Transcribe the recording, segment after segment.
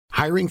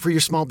Hiring for your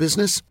small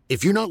business?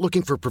 If you're not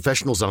looking for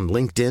professionals on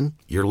LinkedIn,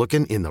 you're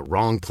looking in the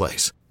wrong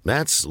place.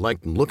 That's like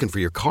looking for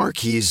your car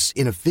keys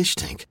in a fish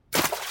tank.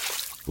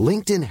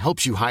 LinkedIn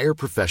helps you hire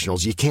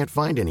professionals you can't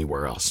find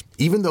anywhere else,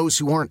 even those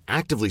who aren't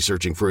actively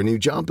searching for a new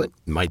job but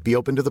might be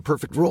open to the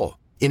perfect role.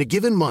 In a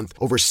given month,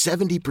 over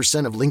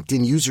 70% of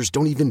LinkedIn users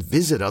don't even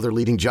visit other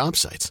leading job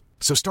sites.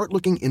 So start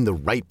looking in the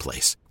right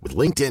place. With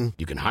LinkedIn,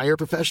 you can hire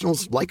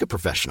professionals like a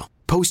professional.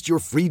 Post your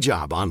free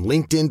job on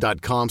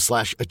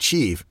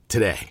linkedin.com/achieve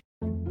today.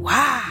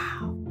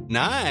 Wow.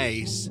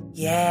 Nice.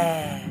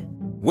 Yeah.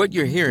 What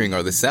you're hearing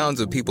are the sounds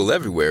of people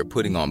everywhere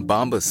putting on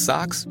Bombas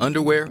socks,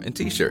 underwear, and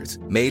T-shirts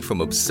made from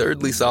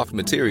absurdly soft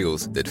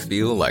materials that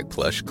feel like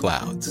plush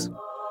clouds.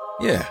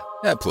 Yeah,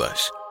 that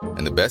plush.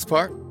 And the best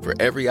part? For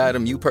every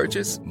item you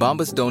purchase,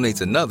 Bombas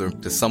donates another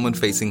to someone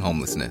facing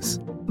homelessness.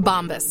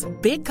 Bombas.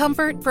 Big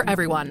comfort for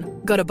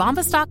everyone. Go to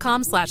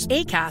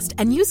bombas.com/ACAST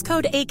and use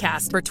code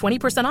ACAST for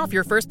 20% off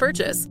your first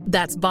purchase.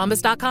 That's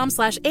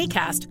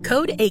bombas.com/ACAST.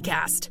 Code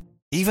ACAST.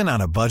 Even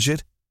on a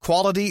budget,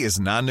 quality is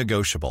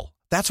non-negotiable.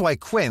 That's why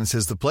Quince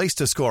is the place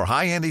to score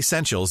high-end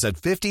essentials at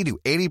 50 to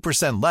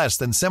 80% less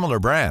than similar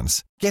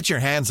brands. Get your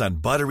hands on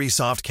buttery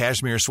soft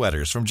cashmere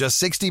sweaters from just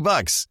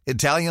 $60,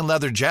 Italian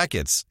leather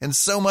jackets, and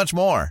so much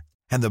more.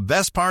 And the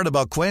best part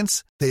about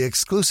Quince, they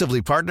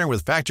exclusively partner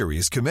with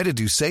factories committed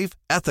to safe,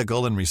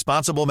 ethical, and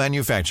responsible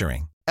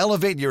manufacturing.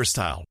 Elevate your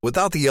style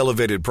without the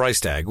elevated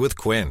price tag with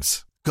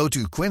Quince. Go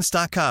to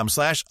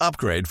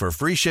quince.com/upgrade for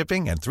free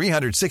shipping and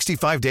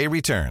 365-day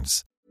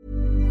returns.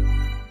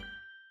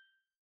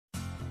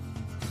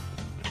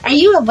 Are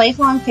you a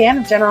lifelong fan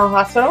of General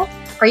Hospital?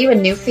 Are you a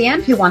new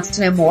fan who wants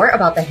to know more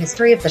about the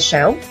history of the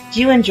show?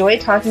 Do you enjoy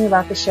talking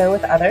about the show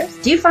with others?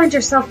 Do you find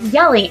yourself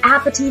yelling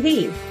at the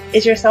TV?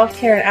 Is your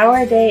self-care an hour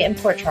a day in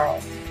Port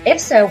Charles? If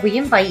so, we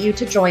invite you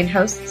to join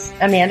hosts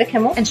Amanda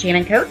Kimmel and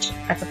Shannon Coach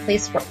at the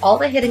place where all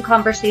the hidden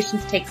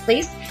conversations take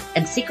place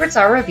and secrets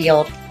are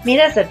revealed. Meet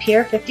us at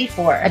Pier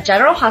 54, a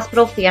General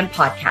Hospital fan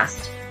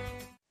podcast.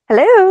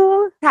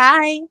 Hello.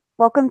 Hi.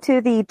 Welcome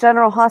to the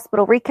General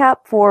Hospital recap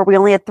we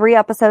only had 3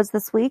 episodes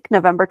this week,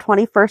 November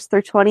 21st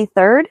through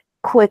 23rd.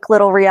 Quick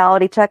little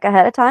reality check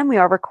ahead of time. We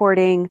are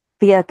recording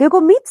via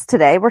Google Meets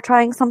today. We're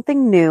trying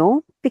something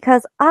new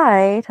because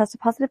I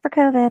tested positive for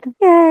COVID.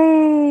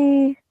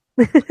 Yay!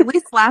 At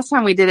least last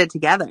time we did it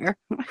together.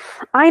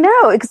 I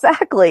know,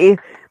 exactly.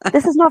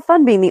 This is not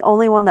fun being the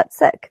only one that's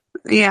sick.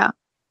 Yeah.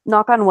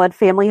 Knock on wood,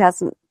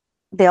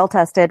 they all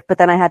tested, but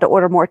then I had to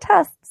order more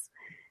tests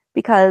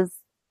because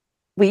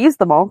we used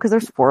them all because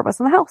there's 4 of us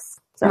in the house.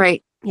 So,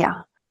 right.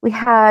 Yeah. We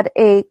had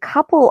a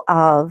couple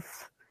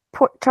of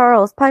Port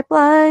Charles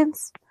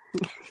pipelines.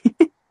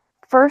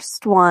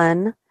 First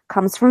one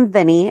comes from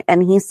Vinny,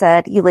 and he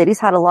said, "You ladies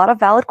had a lot of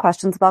valid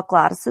questions about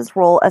Gladys's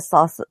role as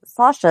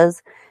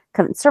Sasha's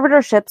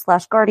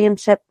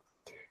conservatorship/guardianship.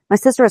 My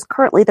sister is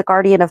currently the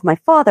guardian of my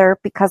father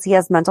because he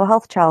has mental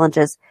health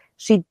challenges.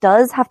 She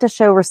does have to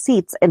show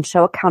receipts and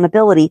show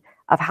accountability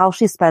of how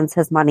she spends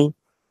his money.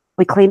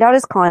 We cleaned out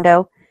his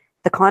condo.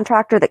 The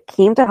contractor that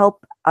came to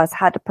help us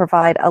had to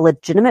provide a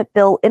legitimate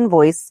bill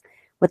invoice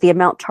with the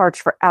amount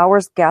charged for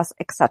hours, gas,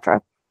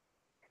 etc.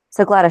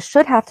 So Gladys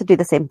should have to do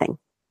the same thing."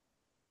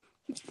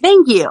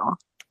 Thank you.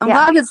 I'm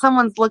glad that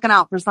someone's looking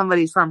out for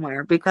somebody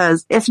somewhere,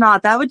 because if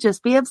not, that would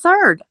just be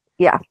absurd.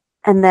 Yeah.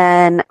 And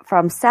then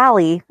from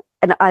Sally,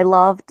 and I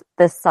loved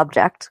this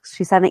subject.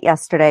 She sent it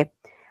yesterday.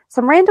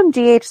 "Some random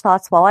GH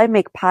thoughts while I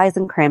make pies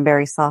and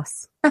cranberry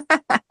sauce.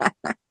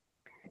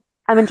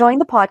 I'm enjoying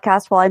the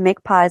podcast while I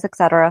make pies,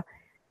 etc.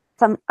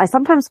 I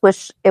sometimes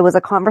wish it was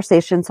a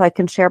conversation so I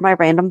can share my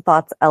random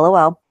thoughts,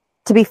 LOL.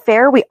 To be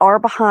fair, we are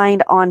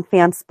behind on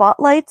fan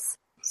spotlights,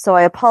 so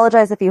I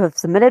apologize if you have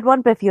submitted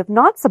one, but if you have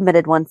not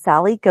submitted one,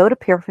 Sally, go to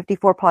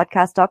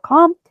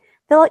pier54podcast.com,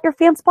 fill out your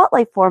fan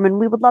spotlight form, and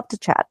we would love to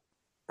chat.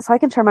 So I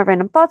can share my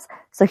random thoughts.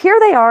 So here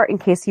they are in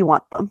case you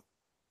want them.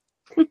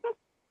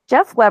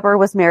 Jeff Weber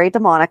was married to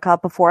Monica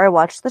before I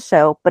watched the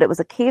show, but it was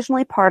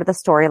occasionally part of the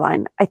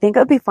storyline. I think it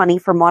would be funny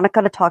for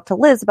Monica to talk to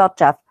Liz about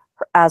Jeff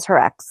as her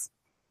ex."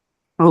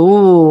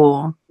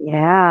 Oh.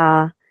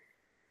 Yeah.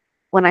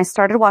 "When I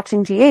started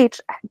watching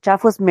GH,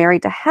 Jeff was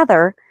married to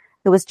Heather,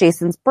 who was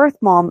Jason's birth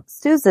mom,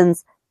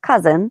 Susan's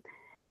cousin,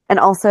 and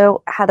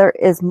also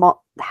Heather's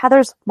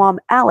mom,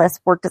 Alice,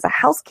 worked as a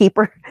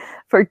housekeeper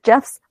for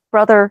Jeff's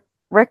brother,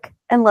 Rick,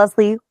 and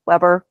Leslie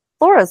Weber,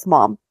 Laura's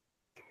mom.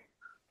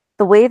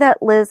 The way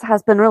that Liz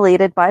has been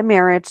related by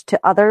marriage to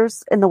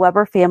others in the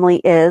Weber family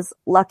is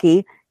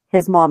Lucky,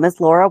 his mom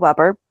is Laura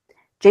Weber.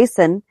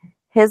 Jason,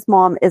 his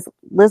mom is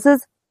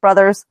Liz's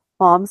brother's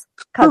mom's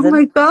cousin. Oh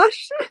my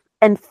gosh.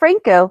 And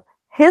Franco,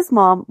 his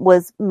mom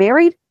was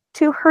married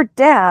to her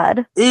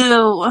dad.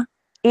 Ew.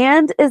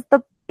 And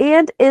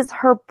is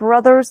her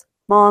brother's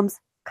mom's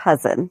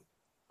cousin."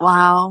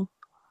 Wow.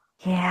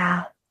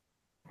 Yeah.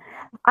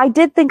 I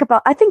think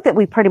that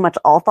we pretty much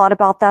all thought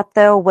about that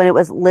though, when it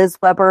was Liz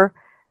Weber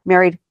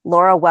married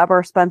Laura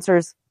Weber,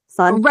 Spencer's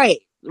son.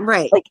 Right.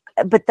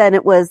 But then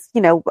it was,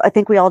 I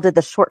think we all did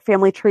the short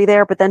family tree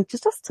there, but then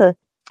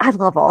I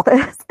love all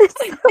this.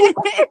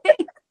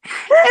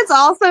 It's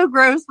also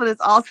gross, but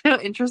it's also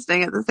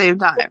interesting at the same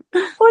time.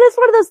 Well, it's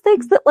one of those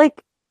things that,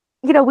 like,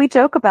 we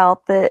joke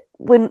about that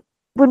when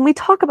we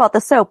talk about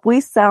the soap,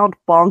 we sound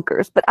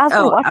bonkers, but as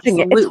we're watching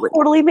it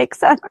totally makes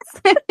sense.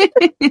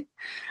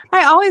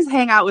 I always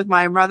hang out with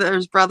my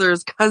brothers,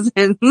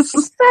 cousins.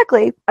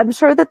 Exactly. I'm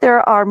sure that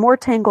there are more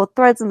tangled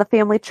threads in the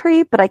family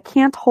tree, but I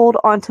can't hold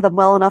on to them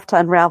well enough to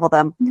unravel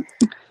them.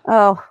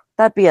 Oh,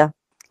 that'd be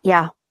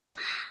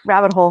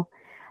rabbit hole.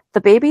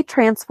 The baby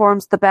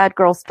transforms the bad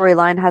girl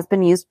storyline has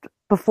been used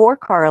before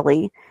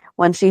Carly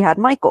when she had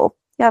Michael.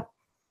 Yep.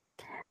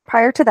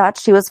 Prior to that,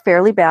 she was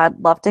fairly bad,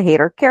 love to hate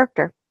her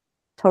character.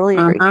 Totally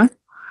agree.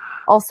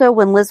 Also,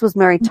 when Liz was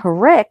married to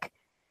Rick,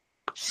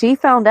 she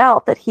found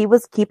out that he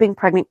was keeping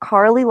pregnant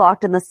Carly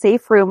locked in the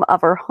safe room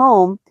of her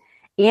home,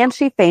 and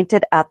she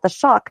fainted at the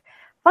shock.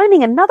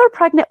 Finding another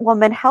pregnant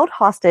woman held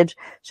hostage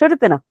should have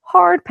been a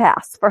hard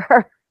pass for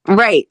her.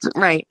 Right,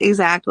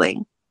 exactly.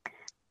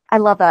 I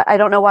love that. I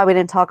don't know why we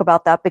didn't talk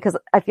about that, because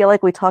I feel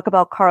like we talk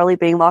about Carly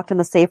being locked in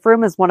the safe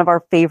room as one of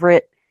our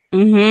favorite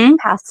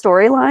past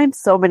storylines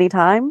so many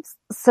times.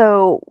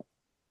 So,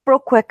 real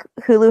quick,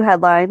 Hulu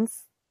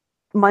headlines.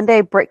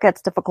 Monday, Britt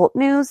gets difficult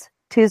news.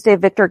 Tuesday,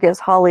 Victor gives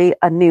Holly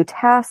a new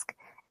task.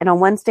 And on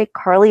Wednesday,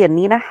 Carly and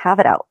Nina have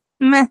it out.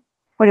 Meh.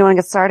 When do you want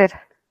to get started?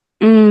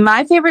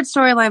 My favorite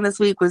storyline this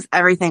week was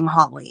Everything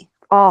Holly.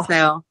 Oh.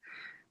 So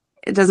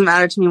it doesn't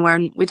matter to me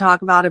when we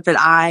talk about it, but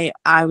I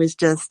was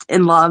just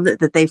in love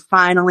that they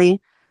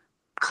finally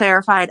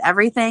clarified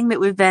everything that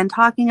we've been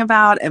talking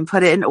about and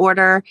put it in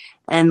order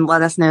and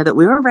let us know that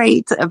we were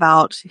right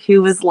about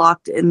who was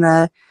locked in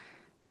the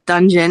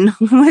dungeon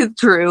with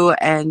Drew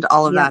and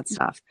all of that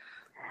stuff.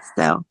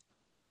 So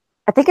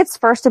I think it's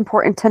first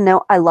important to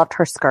note I loved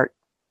her skirt.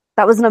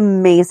 That was an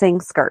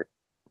amazing skirt.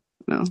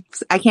 No,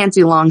 I can't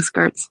do long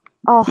skirts.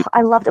 Oh,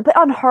 I loved it. But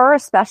on her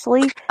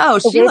especially. Oh,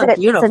 she looked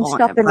beautiful.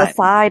 Cinched up in the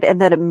side and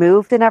then it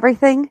moved and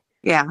everything.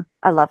 Yeah.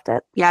 I loved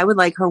it. Yeah, I would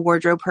like her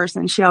wardrobe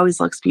person. She always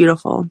looks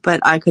beautiful, but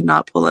I could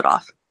not pull it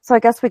off. So I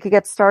guess we could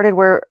get started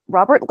where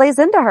Robert lays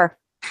into her.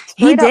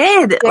 He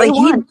did.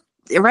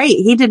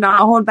 He did not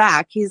hold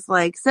back. He's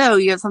like, so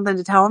you have something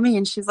to tell me?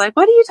 And she's like,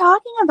 what are you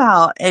talking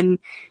about? And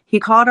he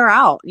called her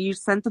out. You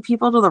sent the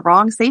people to the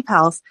wrong safe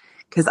house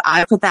because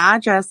I put the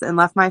address and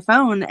left my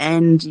phone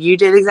and you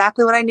did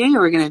exactly what I knew you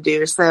were going to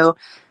do. So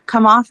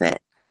come off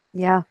it.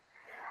 Yeah.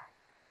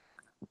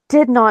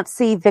 Did not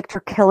see Victor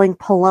killing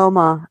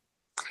Paloma.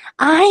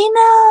 I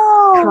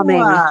know.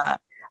 Coming.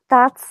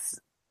 That's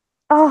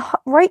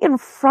right in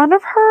front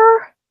of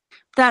her.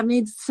 That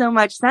made so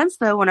much sense,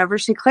 though, whenever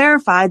she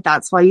clarified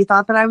that's why you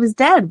thought that I was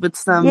dead with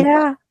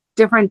some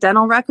different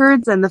dental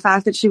records and the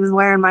fact that she was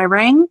wearing my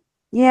ring.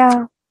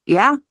 Yeah.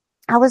 Yeah.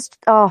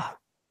 And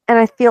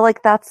I feel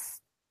like that's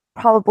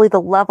probably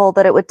the level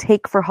that it would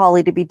take for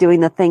Holly to be doing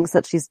the things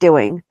that she's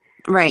doing.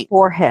 Right.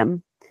 For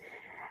him.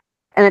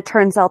 And it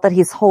turns out that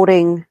he's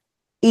holding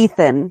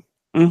Ethan.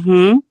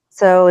 Mm-hmm.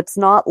 So it's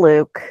not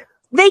Luke.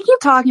 They keep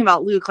talking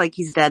about Luke like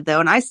he's dead, though,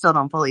 and I still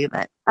don't believe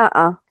it.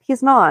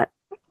 He's not.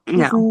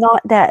 He's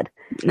not dead.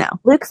 No.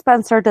 Luke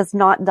Spencer does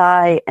not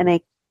die in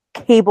a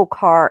cable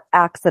car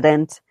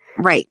accident.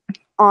 Right.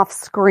 Off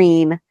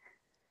screen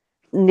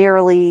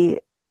nearly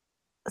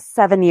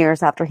 7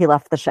 years after he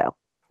left the show.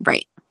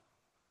 Right.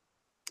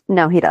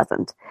 No, he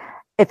doesn't.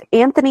 If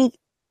Anthony,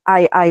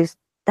 I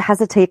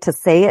hesitate to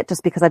say it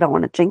just because I don't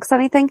want to jinx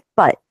anything,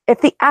 but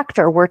if the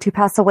actor were to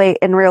pass away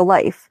in real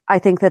life, I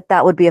think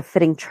that would be a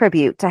fitting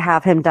tribute to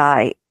have him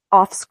die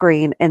off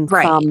screen in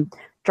some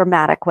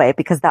dramatic way,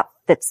 because that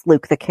fits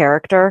Luke the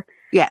character.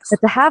 Yes. But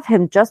to have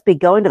him just be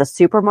going to the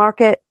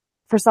supermarket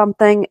for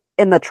something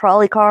in the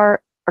trolley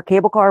car or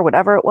cable car,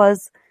 whatever it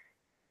was.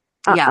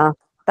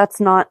 That's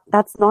not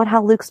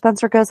how Luke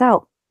Spencer goes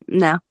out.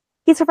 No.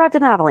 He survived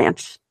an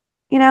avalanche,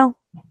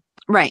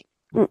 Right.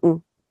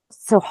 Mm-mm.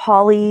 So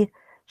Holly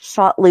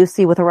shot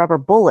Lucy with a rubber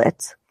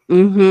bullet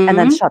and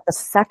then shot the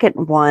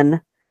second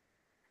one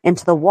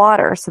into the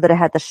water so that it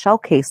had the shell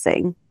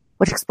casing.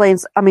 Which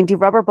explains, do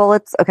rubber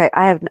bullets, okay,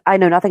 I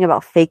know nothing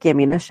about fake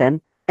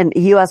ammunition, and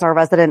you as our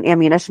resident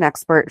ammunition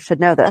expert should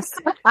know this.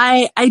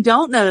 I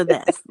don't know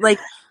this. Like,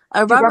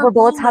 rubber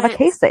bullets have a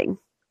casing?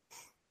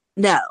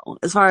 No,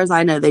 as far as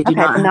I know, they do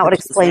not. And that would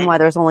explain why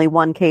there's only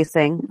one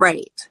casing.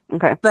 Right.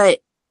 Okay.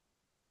 But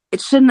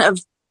it shouldn't have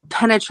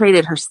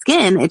penetrated her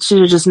skin. It should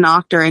have just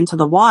knocked her into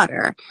the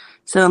water.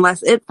 So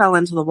unless it fell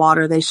into the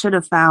water, they should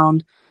have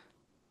found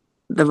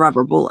the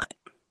rubber bullet.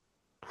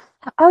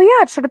 Oh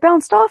yeah, it should have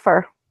bounced off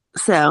her.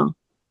 So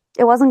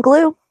it wasn't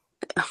glue.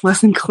 It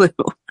wasn't glue.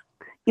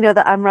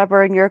 That I'm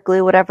rubber and you're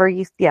glue, whatever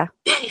you, yeah.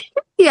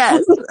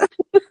 Yes.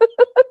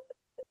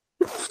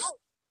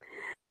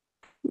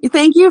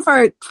 Thank you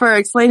for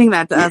explaining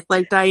that to us,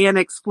 like Diane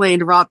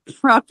explained rock,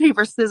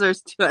 paper,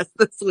 scissors to us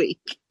this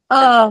week.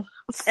 Oh,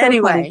 so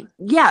anyway, funny.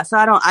 Yeah. So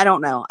I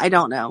don't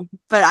know.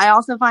 But I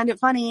also find it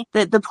funny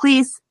that the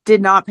police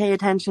did not pay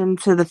attention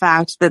to the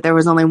fact that there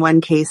was only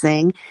one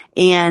casing,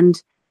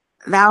 and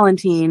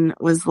Valentine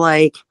was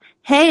like,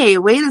 hey,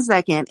 wait a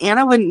second.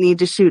 Anna wouldn't need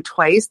to shoot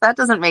twice. That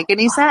doesn't make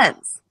any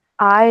sense.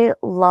 I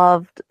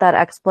loved that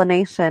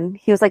explanation.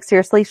 He was like,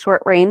 seriously,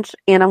 short range,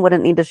 Anna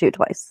wouldn't need to shoot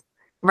twice.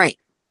 Right.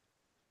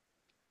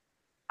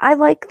 I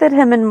like that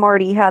him and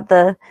Marty had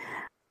that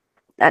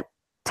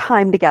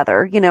time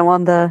together,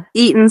 on the...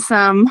 Eating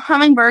some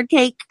hummingbird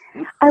cake.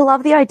 I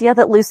love the idea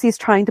that Lucy's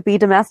trying to be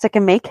domestic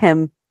and make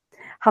him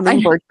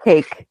hummingbird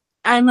cake.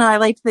 I know, I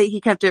liked that he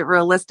kept it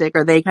realistic,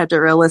 or they kept it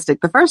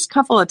realistic. The first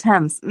couple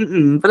attempts,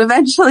 but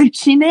eventually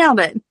she nailed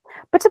it.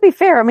 But to be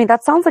fair, I mean,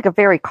 that sounds like a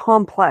very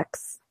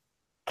complex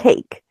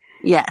cake.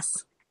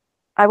 Yes.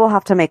 I will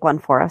have to make one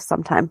for us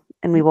sometime,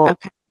 and we will...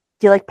 Okay.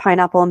 Do you like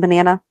pineapple and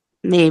banana?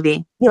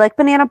 Maybe. You like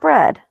banana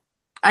bread?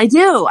 I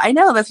do. I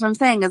know. That's what I'm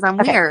saying, is I'm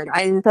weird.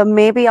 So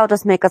maybe I'll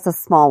just make us a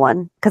small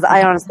one, because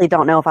I honestly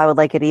don't know if I would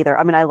like it either.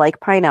 I mean, I like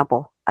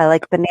pineapple. I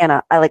like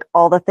banana. I like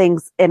all the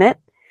things in it.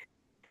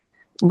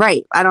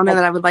 Right. I don't know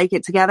that I would like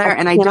it together.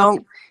 And I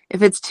don't,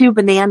 if it's too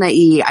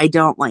banana-y, I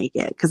don't like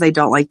it because I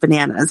don't like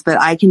bananas. But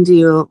I can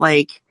do,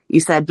 like you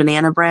said,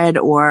 banana bread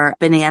or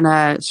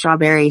banana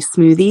strawberry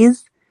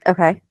smoothies.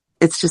 Okay.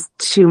 It's just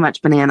too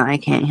much banana I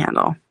can't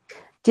handle.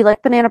 Do you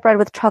like banana bread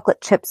with chocolate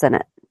chips in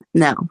it?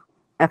 No.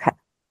 Okay.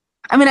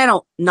 I mean, I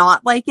don't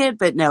not like it,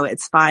 but no,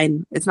 it's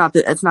fine. It's not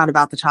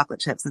about the chocolate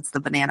chips. It's the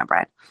banana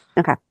bread.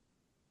 Okay.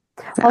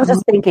 So, I was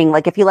just thinking,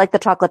 like, if you like the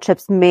chocolate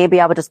chips, maybe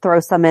I would just throw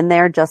some in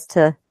there just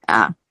to,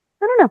 I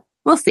don't know.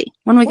 We'll see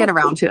when we get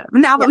around to it.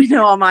 Now that we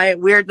know all my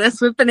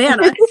weirdness with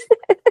bananas.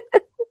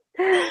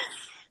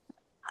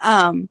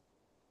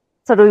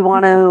 So do we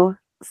want to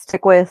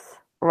stick with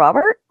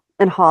Robert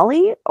and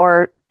Holly,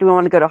 or do we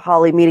want to go to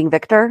Holly meeting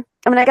Victor?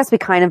 I mean, I guess we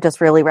kind of just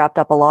really wrapped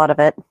up a lot of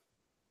it.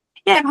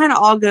 Yeah, it kind of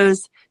all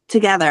goes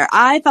together.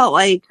 I felt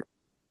like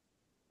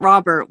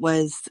Robert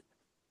was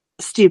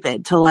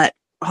stupid to let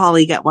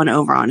Holly get one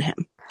over on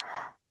him.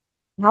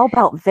 How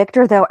about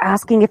Victor, though,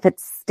 asking if it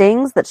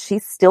stings that she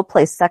still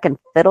plays second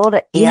fiddle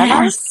to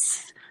Anna?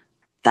 Yes.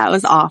 That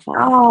was awful.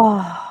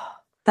 Oh.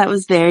 That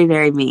was very,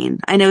 very mean.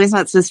 I know he's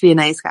not supposed to be a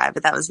nice guy,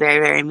 but that was very,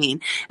 very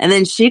mean. And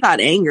then she got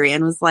angry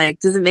and was like,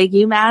 does it make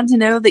you mad to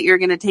know that you're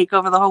going to take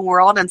over the whole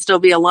world and still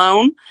be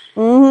alone?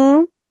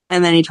 Mm-hmm.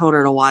 And then he told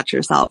her to watch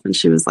herself, and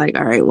she was like,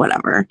 all right,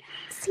 whatever.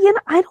 See, and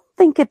I don't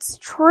think it's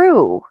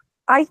true.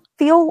 I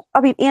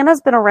mean,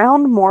 Anna's been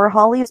around more.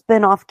 Holly's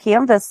been off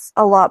canvas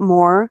a lot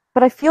more.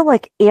 But I feel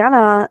like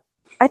I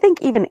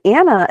think even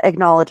Anna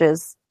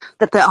acknowledges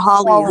that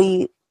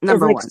Holly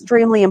is an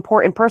extremely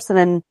important person,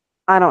 and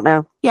I don't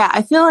know. Yeah,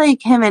 I feel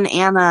like him and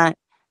Anna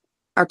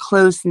are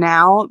close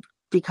now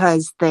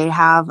because they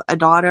have a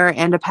daughter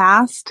and a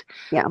past.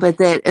 Yeah. But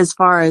that as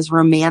far as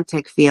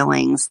romantic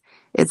feelings,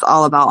 it's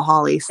all about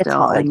Holly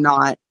still and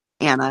not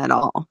Anna at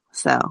all.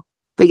 So,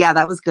 but yeah,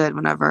 that was good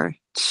whenever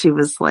she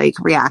was like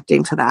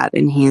reacting to that,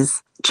 and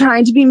he's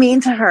trying to be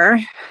mean to her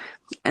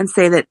and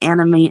say that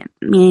Anna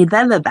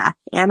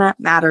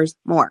matters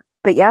more.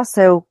 But yeah,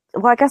 so,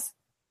 well, I guess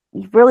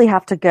you really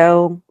have to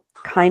go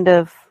kind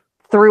of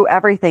through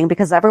everything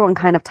because everyone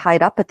kind of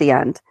tied up at the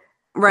end.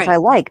 Right. Which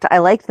I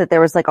liked that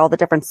there was like all the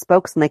different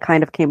spokes and they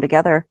kind of came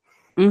together.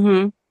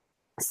 Mm-hmm.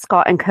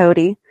 Scott and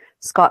Cody.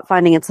 Scott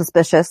finding it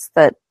suspicious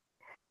that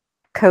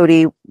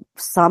Cody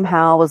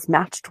somehow was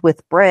matched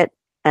with Britt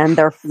and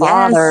their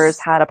fathers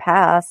had a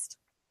past.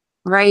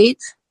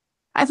 Right.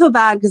 I feel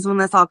bad because when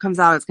this all comes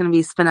out, it's going to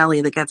be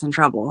Spinelli that gets in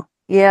trouble.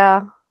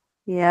 Yeah.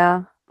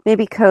 Yeah.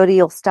 Maybe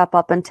Cody will step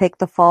up and take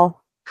the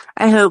fall.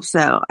 I hope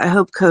so. I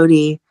hope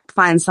Cody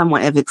finds some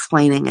way of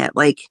explaining it.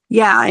 Like,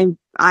 yeah,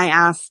 I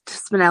asked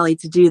Spinelli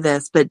to do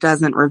this, but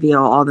doesn't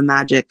reveal all the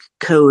magic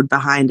code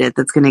behind it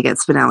that's going to get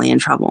Spinelli in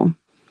trouble.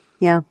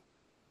 Yeah.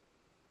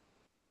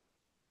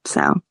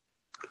 So.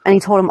 And he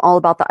told him all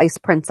about the Ice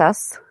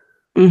Princess.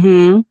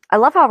 Mm-hmm. I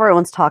love how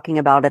everyone's talking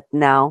about it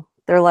now.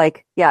 They're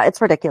like, yeah,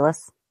 it's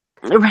ridiculous.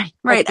 Right.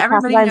 Like,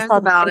 everybody knows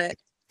about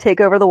it. Take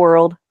over the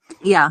world.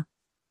 Yeah.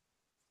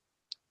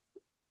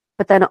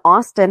 But then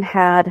Austin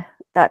had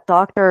that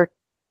Dr.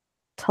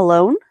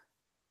 Talone.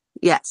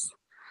 Yes.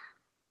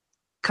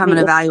 Come and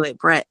evaluate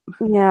Britt.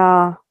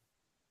 Yeah.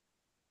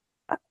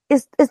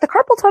 Is the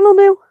carpal tunnel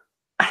new?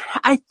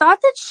 I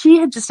thought that she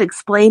had just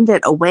explained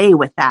it away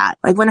with that.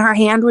 Like when her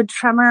hand would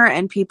tremor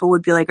and people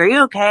would be like, are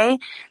you okay?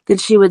 Then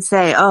she would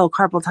say, oh,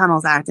 carpal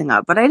tunnel's acting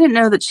up. But I didn't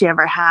know that she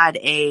ever had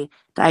a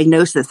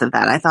diagnosis of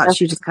that. I thought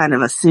she just kind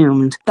of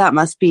assumed that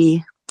must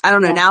be, I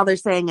don't know. Yeah. Now they're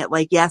saying it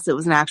like, yes, it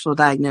was an actual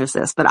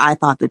diagnosis, but I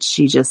thought that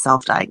she just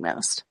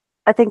self-diagnosed.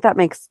 I think that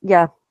makes,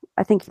 yeah,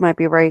 I think you might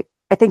be right.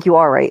 I think you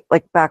are right.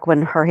 Like back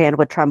when her hand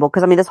would tremble.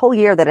 Because I mean, this whole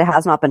year that it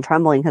has not been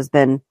trembling has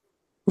been.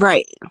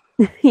 Right.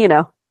 You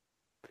know.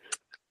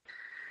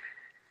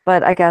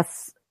 But I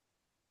guess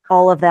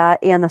all of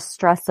that and the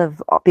stress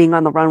of being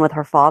on the run with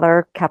her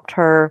father kept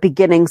her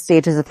beginning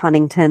stages of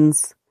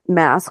Huntington's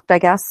masked, I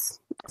guess.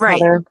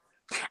 Right.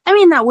 I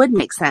mean, that would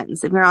make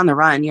sense. If you're on the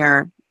run,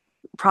 you're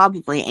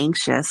probably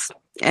anxious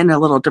and a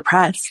little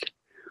depressed.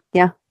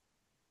 Yeah.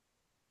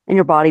 And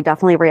your body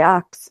definitely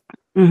reacts.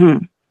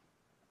 Mm-hmm.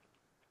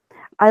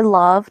 I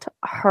loved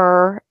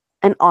her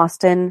and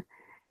Austin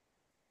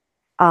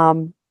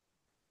going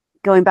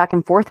back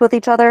and forth with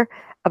each other.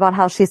 about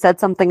how she said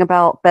something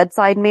about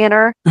bedside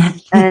manner,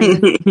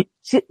 and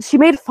she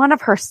made fun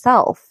of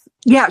herself.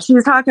 Yeah, she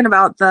was talking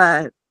about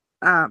the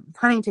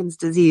Huntington's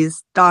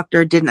disease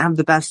doctor didn't have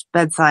the best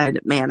bedside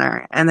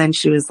manner, and then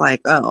she was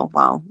like, "Oh,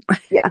 well,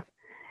 Yeah.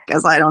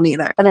 guess I don't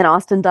either." And then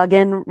Austin dug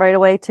in right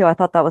away too. I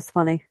thought that was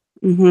funny.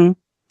 Mm-hmm.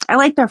 I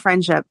like their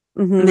friendship,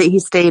 Mm-hmm. that he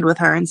stayed with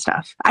her and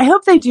stuff. I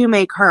hope they do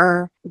make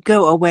her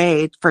go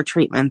away for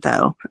treatment,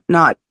 though,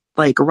 not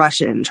like rush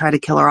it and try to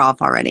kill her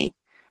off already,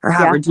 or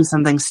have her do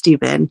something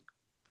stupid.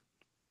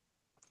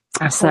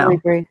 I totally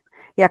agree.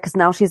 Yeah, because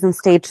now she's in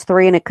stage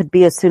 3, and it could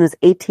be as soon as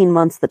 18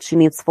 months that she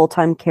needs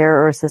full-time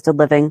care or assisted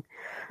living.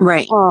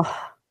 Right.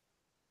 Oh,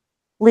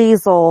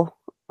 Liesl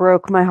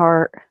broke my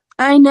heart.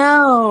 I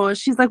know.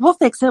 She's like, we'll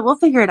fix it. We'll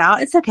figure it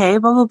out. It's okay,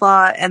 blah, blah,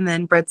 blah. And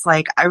then Britt's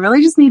like, I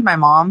really just need my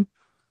mom.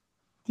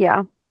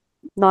 Yeah,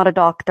 not a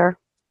doctor.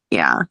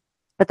 Yeah.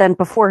 But then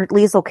before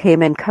Liesl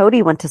came in,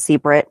 Cody went to see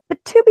Britt.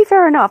 But to be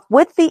fair enough,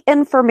 with the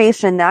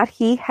information that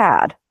he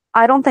had,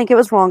 I don't think it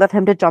was wrong of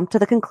him to jump to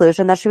the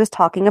conclusion that she was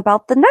talking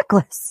about the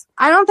necklace.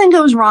 I don't think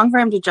it was wrong for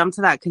him to jump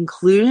to that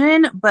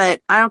conclusion,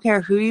 but I don't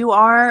care who you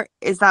are.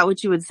 Is that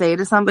what you would say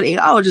to somebody?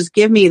 Oh, just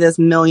give me this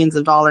millions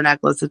of dollar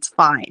necklace. It's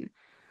fine.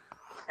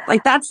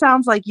 Like, that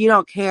sounds like you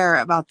don't care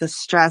about the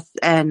stress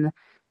and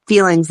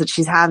feelings that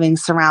she's having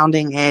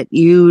surrounding it.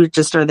 You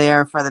just are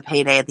there for the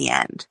payday at the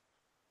end.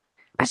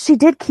 But she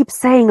did keep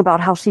saying about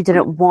how she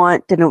didn't,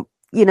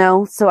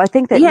 so I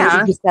think that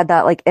maybe he said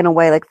that, like, in a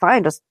way, like,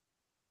 fine, just,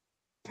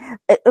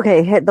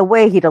 okay, the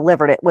way he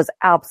delivered it was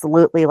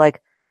absolutely,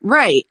 like,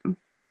 right.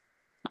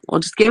 Well,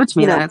 just give it to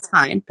me, then it's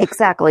fine.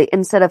 Exactly.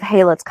 Instead of,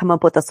 hey, let's come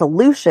up with a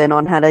solution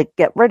on how to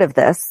get rid of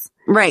this.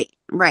 Right.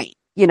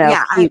 He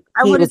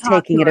was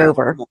taking it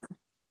over.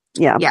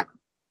 Yeah.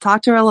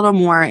 Talk to her a little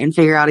more and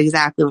figure out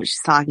exactly what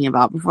she's talking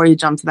about before you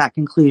jump to that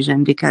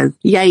conclusion, because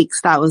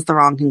yikes, that was the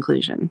wrong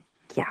conclusion.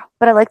 Yeah.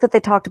 But I like that they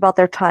talked about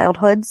their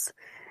childhoods.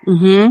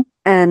 Mm-hmm.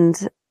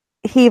 And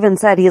he even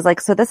said, he's like,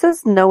 so this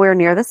is nowhere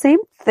near the same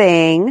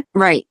thing.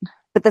 Right.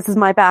 But this is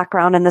my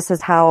background, and this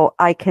is how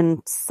I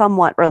can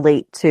somewhat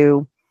relate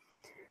to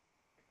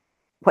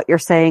what you're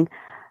saying.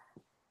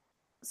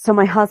 So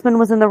my husband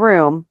was in the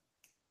room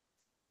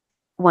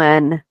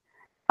when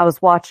I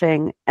was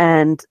watching,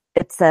 and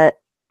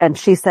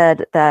she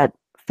said that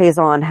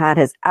Faison had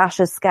his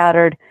ashes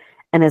scattered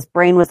and his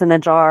brain was in a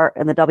jar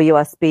in the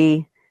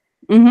WSB.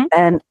 Mm-hmm.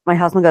 And my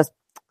husband goes,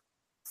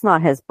 it's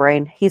not his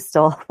brain. He's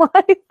still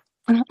alive.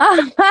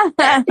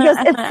 Because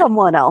it's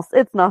someone else.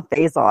 It's not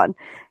Faison.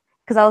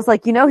 Because I was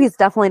like, he's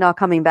definitely not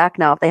coming back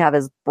now if they have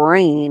his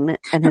brain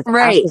and his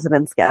ashes have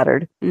been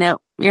scattered.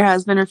 No, your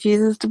husband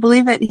refuses to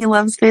believe it. He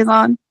loves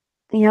Faison.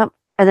 Yep.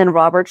 And then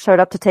Robert showed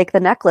up to take the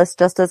necklace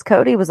just as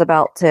Cody was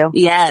about to.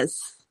 Yes.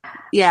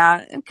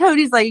 Yeah. And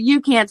Cody's like,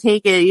 you can't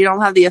take it. You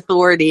don't have the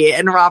authority.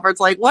 And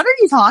Robert's like, what are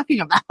you talking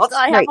about?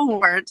 I have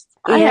awards.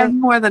 I have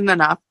more than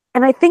enough.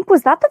 And I think,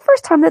 was that the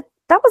first time that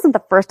wasn't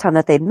the first time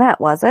that they'd met,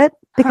 was it?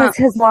 Because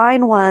his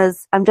line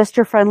was, I'm just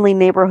your friendly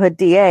neighborhood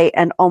DA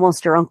and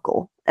almost your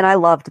uncle. And I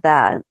loved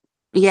that.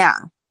 Yeah.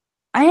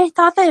 I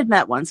thought they had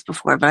met once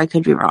before, but I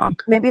could be wrong.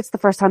 Maybe it's the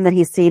first time that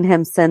he's seen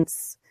him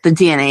since the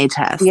DNA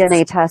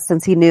test,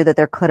 since he knew that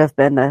there could have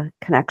been a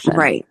connection.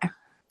 Right.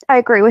 I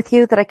agree with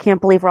you that I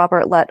can't believe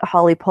Robert let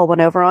Holly pull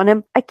one over on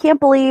him. I can't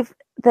believe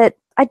that,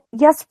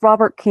 yes,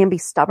 Robert can be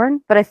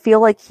stubborn, but I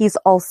feel like he's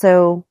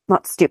also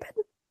not stupid.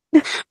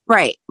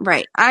 Right.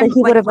 He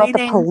would have let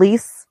the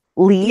police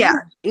leave.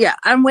 Yeah.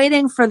 I'm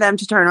waiting for them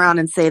to turn around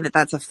and say that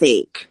that's a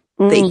fake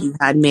that he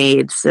had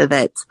made so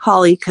that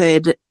Holly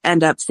could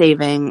end up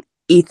saving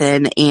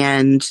Ethan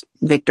and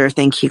Victor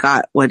think he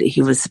got what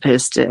he was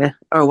supposed to,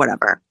 or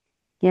whatever.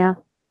 Yeah.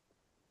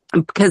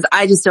 Because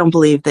I just don't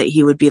believe that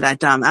he would be that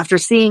dumb. After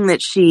seeing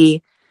that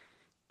she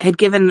had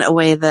given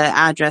away the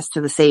address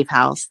to the safe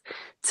house,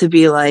 to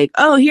be like,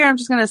 oh, here, I'm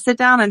just going to sit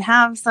down and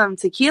have some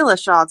tequila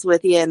shots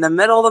with you in the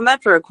middle of the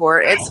Metro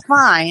Court. It's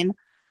fine.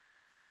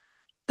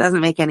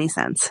 Doesn't make any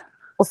sense.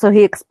 Well, so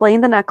he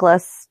explained the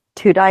necklace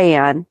to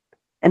Diane,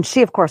 and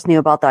she, of course, knew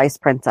about the Ice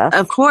Princess.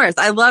 Of course.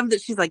 I love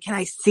that she's like, can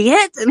I see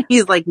it? And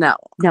he's like, no.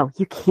 No,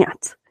 you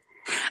can't.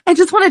 I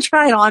just want to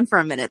try it on for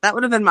a minute. That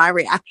would have been my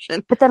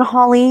reaction. But then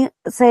Holly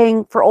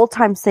saying, for old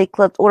time's sake,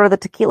 let's order the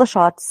tequila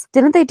shots.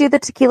 Didn't they do the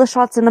tequila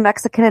shots in the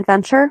Mexican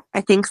Adventure?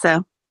 I think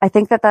so. I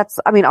think that's,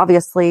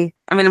 obviously.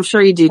 I'm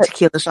sure you do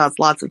tequila shots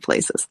lots of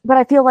places. But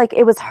I feel like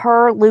it was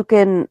her, Luke,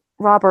 and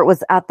Robert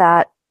was at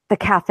the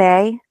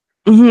cafe.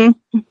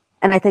 Mm-hmm.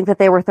 And I think that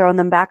they were throwing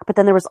them back. But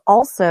then there was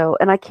also,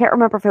 and I can't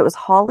remember if it was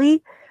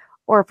Holly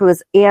or if it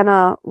was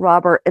Anna,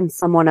 Robert, and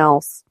someone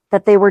else,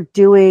 that they were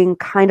doing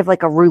kind of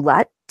like a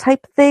roulette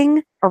type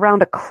thing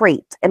around a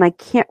crate. And I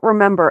can't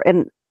remember.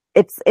 And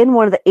it's in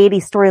one of the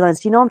 80s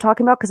storylines. Do you know what I'm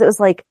talking about? Because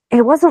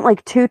it wasn't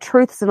like two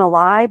truths and a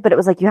lie, but it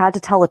was like you had to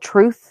tell a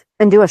truth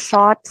and do a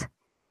shot.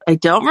 I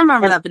don't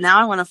remember that, but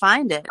now I want to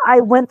find it.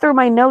 I went through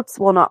my notes.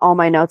 Well, not all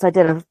my notes. I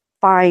did a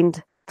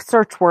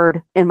search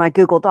word in my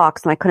Google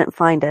Docs and I couldn't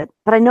find it.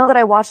 But I know that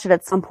I watched it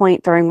at some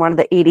point during one of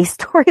the 80s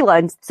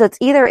storylines. So it's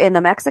either in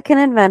the Mexican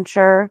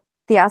Adventure,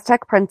 the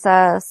Aztec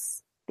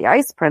Princess, the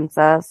Ice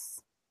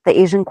Princess, the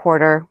Asian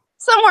Quarter.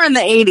 Somewhere in the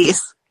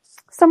 80s.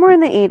 Somewhere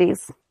in the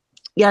 80s.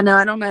 Yeah, no,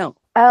 I don't know.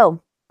 Oh,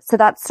 so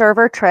that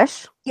server,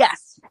 Trish,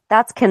 Yes.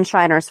 that's Ken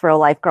Shiner's real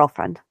life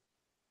girlfriend.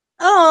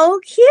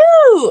 Oh,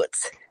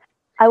 cute.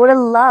 I would have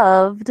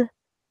loved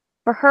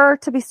for her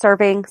to be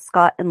serving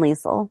Scott and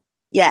Liesel.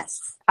 Yes.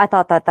 I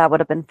thought that would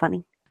have been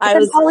funny. But I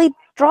then was Holly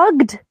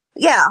drugged.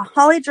 Yeah,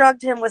 Holly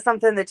drugged him with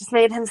something that just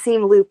made him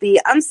seem loopy.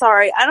 I'm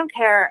sorry. I don't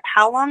care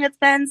how long it's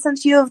been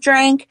since you have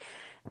drank.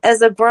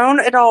 As a grown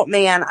adult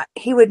man,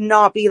 he would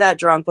not be that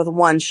drunk with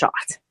one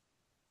shot.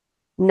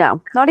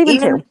 No, not even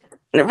two.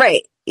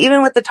 Right.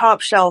 Even with the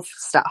top shelf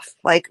stuff.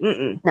 Like,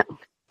 No.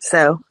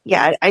 So,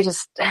 yeah, I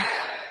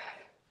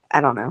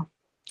don't know.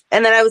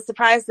 And then I was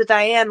surprised that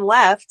Diane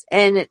left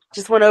and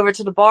just went over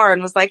to the bar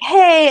and was like,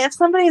 hey, if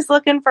somebody's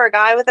looking for a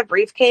guy with a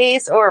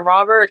briefcase or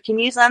Robert, can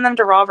you send them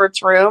to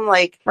Robert's room?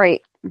 Like,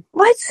 Right.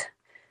 what?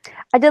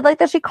 I did like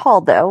that she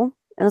called, though.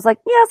 And was like,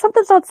 yeah,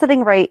 something's not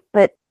sitting right.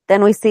 But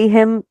then we see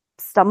him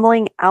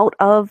stumbling out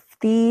of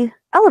the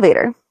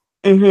elevator.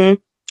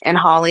 Mm-hmm. And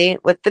Holly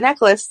with the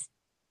necklace.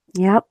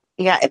 Yep.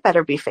 Yeah, it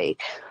better be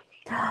fake.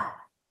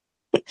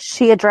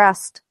 She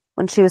addressed,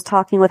 when she was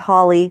talking with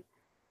Holly,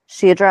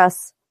 she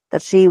addressed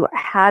that she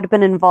had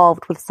been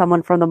involved with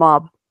someone from the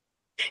mob.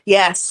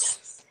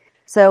 Yes.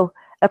 So,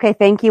 okay,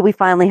 thank you. We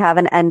finally have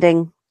an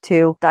ending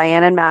to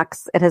Diane and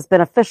Max. It has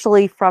been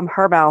officially from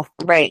her mouth.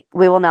 Right.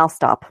 We will now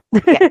stop.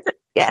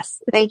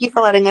 Yes. Thank you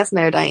for letting us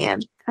know,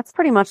 Diane. That's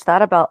pretty much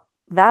that about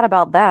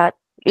that.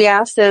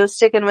 Yeah, so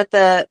sticking with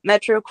the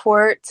Metro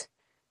Court,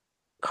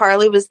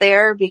 Carly was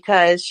there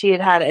because she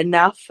had had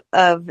enough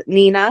of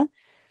Nina,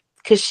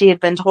 because she had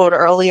been told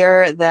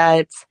earlier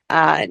that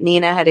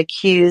Nina had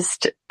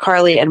accused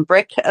Carly and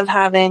Brick of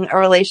having a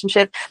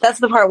relationship. That's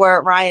the part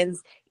where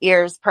Ryan's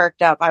ears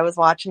perked up. I was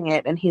watching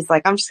it and he's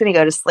like, I'm just going to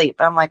go to sleep.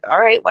 I'm like, all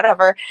right,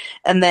 whatever.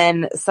 And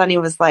then Sonny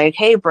was like,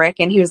 hey, Brick.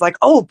 And he was like,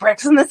 oh,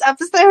 Brick's in this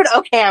episode?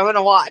 Okay, I'm going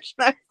to watch.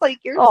 And I was like,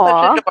 you're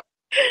such a dork.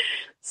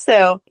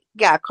 So,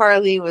 yeah,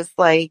 Carly was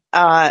like,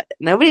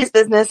 nobody's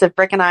business if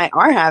Brick and I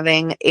are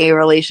having a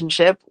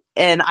relationship.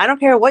 And I don't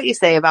care what you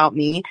say about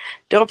me.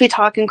 Don't be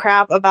talking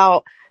crap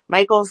about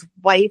Michael's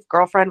wife,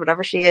 girlfriend,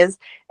 whatever she is,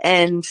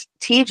 and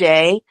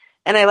TJ.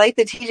 And I like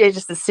that TJ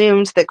just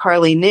assumed that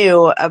Carly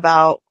knew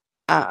about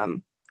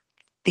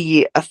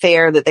the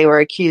affair that they were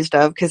accused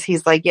of, because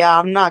he's like, yeah,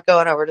 I'm not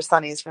going over to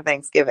Sonny's for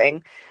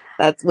Thanksgiving.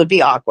 That would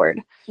be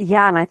awkward.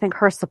 Yeah, and I think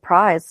her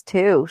surprise,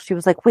 too. She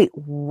was like, wait,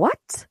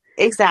 what?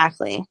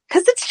 Exactly.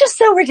 Because it's just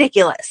so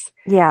ridiculous.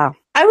 Yeah.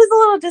 I was a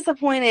little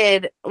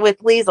disappointed with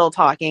Liesel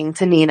talking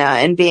to Nina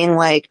and being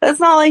like, it's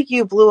not like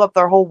you blew up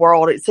their whole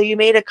world, so you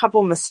made a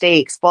couple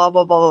mistakes, blah,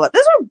 blah, blah, blah.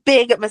 Those are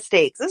big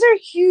mistakes. Those are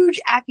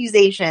huge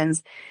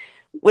accusations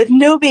with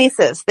no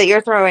basis that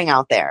you're throwing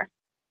out there.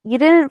 You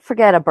didn't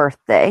forget a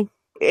birthday.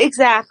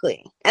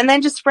 Exactly. And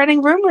then just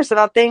spreading rumors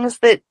about things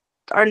that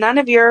are none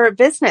of your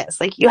business.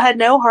 Like, you had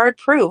no hard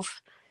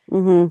proof.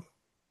 Mm-hmm.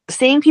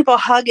 Seeing people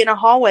hug in a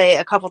hallway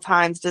a couple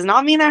times does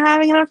not mean they're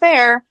having an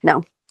affair.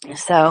 No.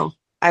 So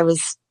I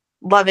was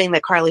loving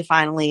that Carly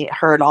finally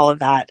heard all of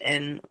that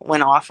and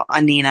went off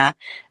on Nina.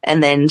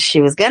 And then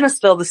she was going to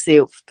spill the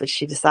soup, but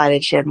she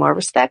decided she had more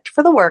respect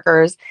for the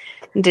workers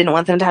and didn't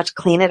want them to have to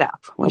clean it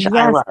up, which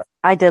I love.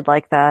 I did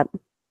like that.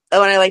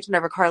 Oh, and I liked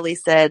whenever Carly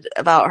said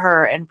about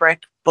her and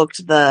Brick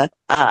booked the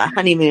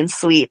honeymoon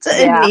suite.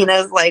 Yeah. And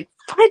Nina's like,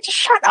 just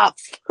shut up.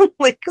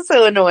 Like,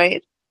 so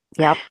annoyed.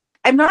 Yep.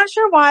 I'm not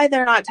sure why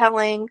they're not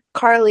telling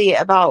Carly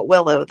about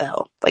Willow,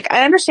 though. Like,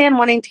 I understand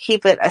wanting to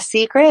keep it a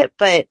secret,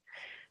 but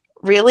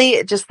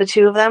really, just the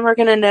two of them are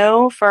going to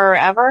know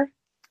forever?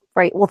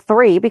 Right. Well,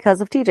 3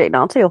 because of TJ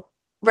now, too.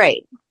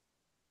 Right.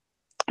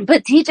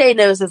 But TJ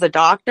knows as a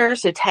doctor,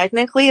 so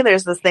technically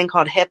there's this thing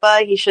called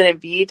HIPAA. He shouldn't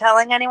be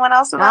telling anyone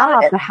else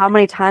about it. But how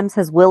many times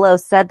has Willow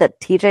said that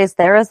TJ's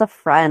there as a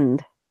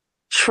friend?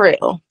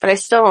 True. But I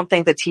still don't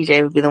think that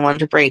TJ would be the one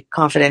to break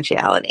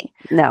confidentiality.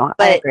 No,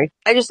 but I agree.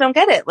 I just don't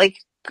get it. Like,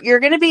 you're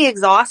going to be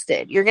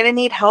exhausted. You're going to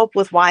need help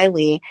with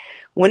Wiley.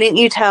 Wouldn't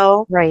you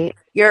tell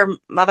your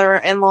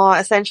mother-in-law,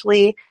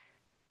 essentially,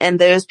 and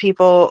those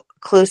people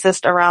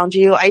closest around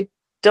you? I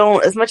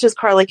don't, as much as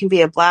Carly can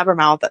be a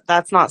blabbermouth,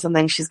 that's not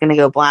something she's going to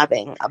go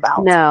blabbing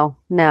about.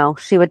 No.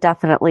 She would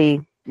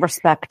definitely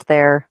respect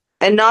their...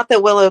 And not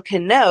that Willow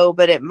can know,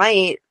 but it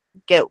might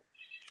get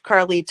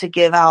Carly to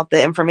give out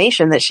the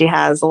information that she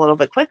has a little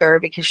bit quicker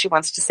because she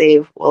wants to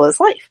save Willow's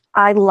life.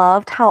 I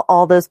loved how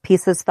all those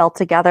pieces fell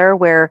together,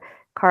 where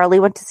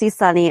Carly went to see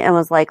Sonny and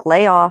was like,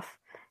 lay off.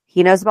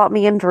 He knows about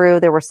me and Drew.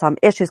 There were some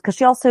issues because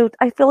she also,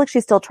 I feel like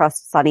she still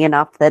trusts Sonny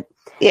enough that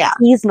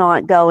he's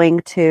not going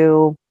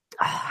to,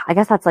 I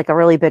guess that's like a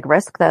really big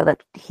risk though,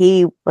 that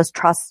she was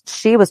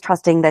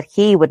trusting that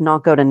he would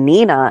not go to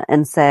Nina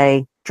and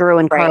say Drew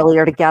and Carly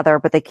are together,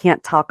 but they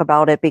can't talk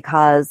about it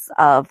because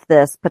of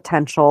this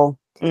potential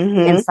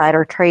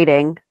insider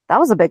trading. That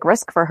was a big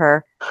risk for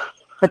her.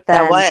 But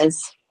then, that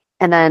was.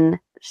 And then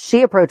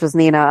she approaches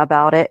Nina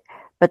about it.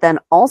 But then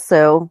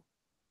also,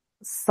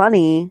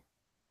 Sonny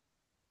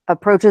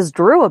approaches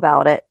Drew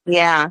about it.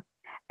 Yeah.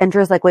 And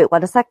Drew's like, wait,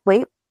 what a sec.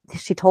 Wait,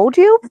 she told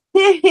you?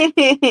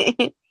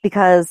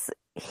 Because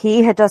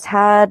he had just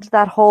had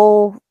that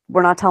whole,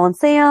 we're not telling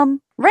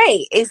Sam.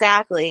 Right,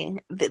 exactly.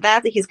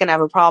 That he's going to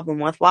have a problem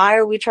with. Why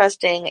are we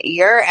trusting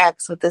your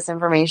ex with this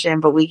information,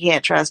 but we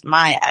can't trust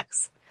my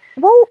ex?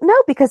 Well,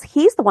 no, because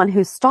he's the one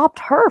who stopped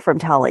her from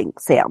telling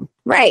Sam.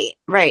 Right.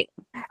 I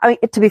mean,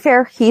 to be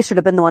fair, he should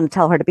have been the one to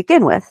tell her to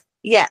begin with.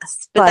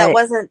 Yes, but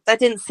that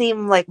didn't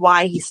seem like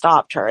why he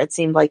stopped her. It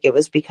seemed like it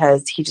was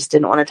because he just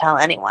didn't want to tell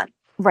anyone.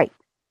 Right.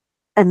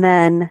 And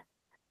then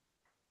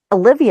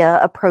Olivia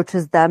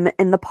approaches them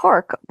in the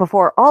park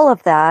before all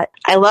of that.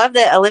 I love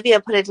that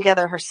Olivia put it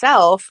together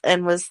herself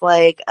and was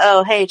like,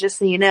 oh, hey, just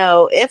so you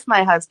know, if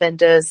my husband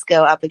does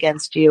go up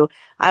against you,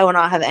 I will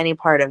not have any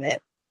part of it.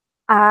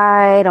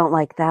 I don't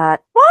like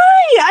that.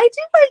 Why? I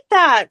do like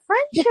that.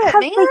 Friendship,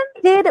 because man.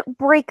 They did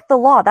break the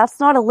law.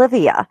 That's not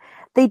Olivia.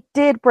 They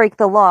did break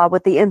the law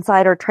with the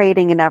insider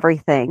trading and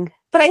everything.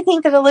 But I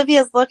think that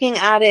Olivia's looking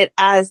at it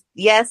as,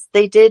 yes,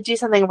 they did do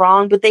something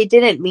wrong, but they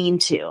didn't mean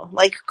to.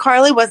 Like,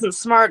 Carly wasn't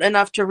smart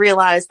enough to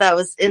realize that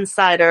was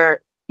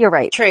insider You're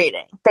right.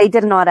 trading. They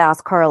did not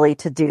ask Carly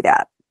to do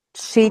that.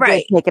 She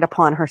did take it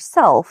upon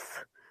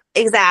herself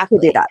exactly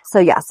to do that. So,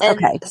 yes,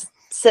 okay.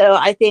 So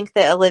I think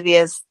that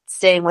Olivia's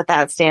staying with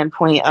that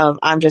standpoint of,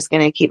 I'm just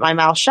going to keep my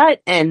mouth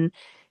shut, and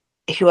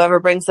whoever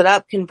brings it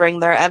up can bring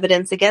their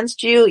evidence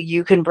against you.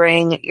 You can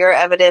bring your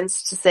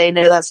evidence to say,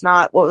 no, that's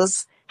not what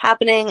was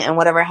happening, and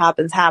whatever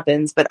happens,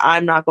 happens, but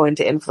I'm not going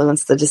to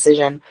influence the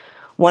decision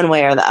one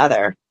way or the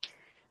other.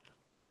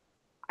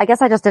 I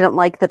guess I just didn't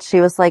like that she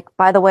was like,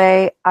 by the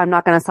way, I'm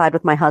not going to side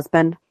with my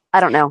husband. I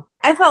don't know.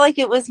 I felt like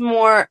it was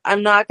more,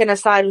 I'm not going to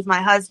side with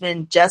my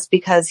husband just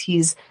because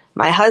he's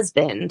my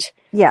husband.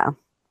 Yeah.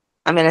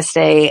 I'm going to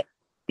stay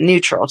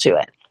neutral to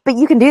it. But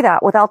you can do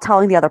that without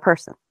telling the other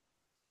person.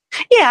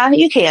 Yeah,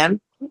 you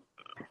can.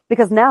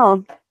 Because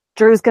now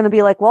Drew's going to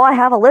be like, well, I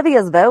have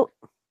Olivia's vote.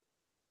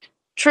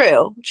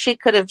 True. She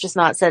could have just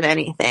not said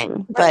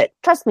anything. But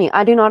trust me,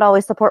 I do not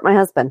always support my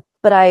husband.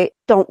 But I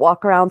don't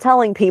walk around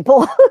telling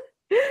people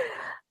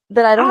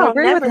that I don't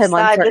agree with him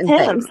on certain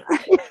things.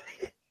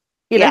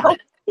 You know?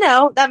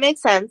 No, that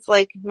makes sense.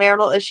 Like,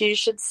 marital issues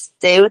should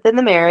stay within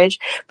the marriage.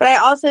 But I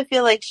also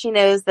feel like she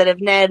knows that if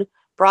Ned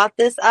brought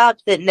this up,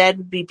 that Ned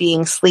would be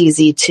being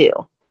sleazy too.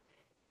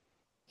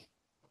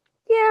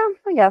 Yeah,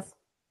 I guess.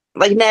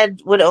 Like,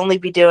 Ned would only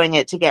be doing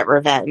it to get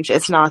revenge.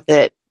 It's not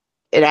that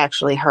it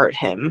actually hurt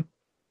him,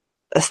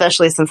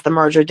 especially since the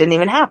merger didn't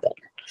even happen.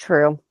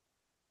 True.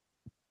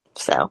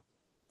 So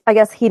I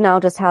guess he now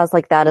just has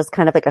like that as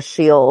kind of like a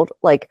shield.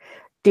 Like,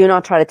 do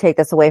not try to take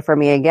this away from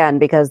me again,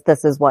 because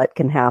this is what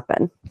can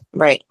happen.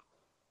 Right.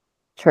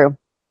 True.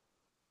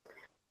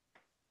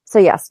 So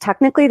yes,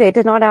 technically they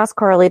did not ask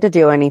Carly to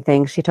do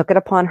anything. She took it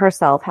upon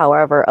herself.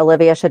 However,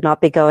 Olivia should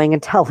not be going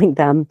and telling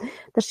them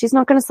that she's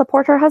not going to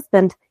support her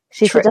husband.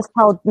 She should just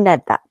tell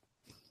Ned that.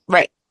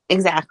 Right.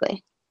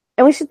 Exactly.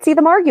 And we should see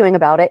them arguing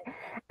about it.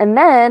 And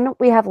then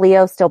we have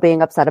Leo still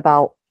being upset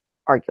about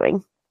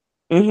arguing.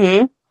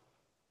 Mm-hmm.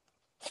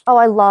 Oh,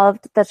 I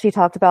loved that she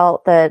talked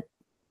about that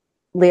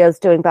Leo's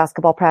doing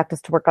basketball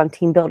practice to work on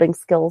team building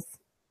skills.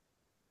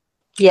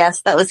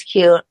 Yes, that was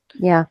cute.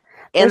 Yeah.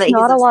 And there's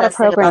not a lot of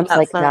programs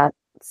like that.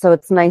 So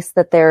it's nice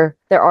that there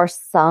are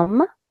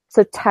some.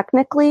 So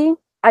technically,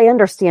 I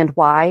understand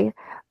why,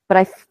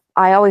 but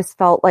I always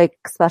felt like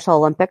Special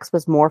Olympics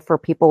was more for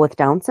people with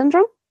Down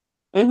syndrome.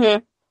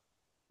 Mm-hmm.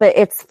 But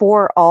it's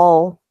for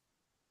all.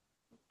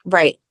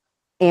 Right.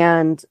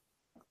 And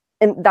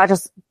that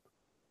just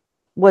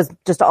was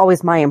just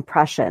always my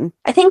impression.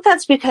 I think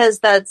that's because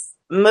that's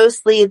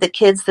mostly the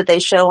kids that they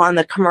show on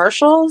the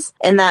commercials,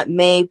 and that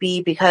may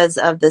be because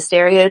of the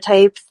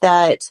stereotype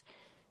that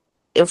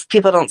if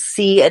people don't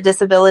see a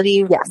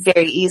disability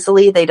very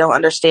easily, they don't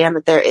understand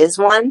that there is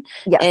one.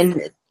 Yes.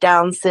 And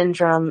Down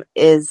syndrome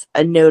is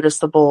a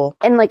noticeable.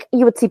 And like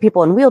you would see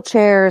people in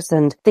wheelchairs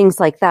and things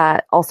like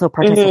that also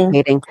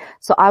participating. Mm-hmm.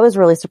 So I was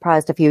really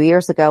surprised a few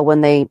years ago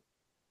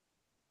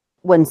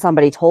when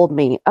somebody told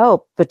me,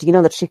 oh, but do you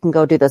know that she can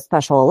go do the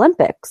Special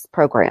Olympics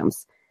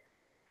programs?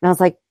 And I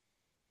was like,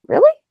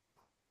 really?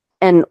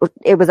 And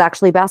it was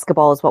actually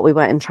basketball is what we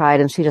went and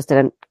tried, and she just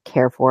didn't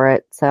care for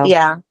it. So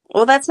yeah.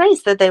 Well, that's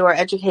nice that they were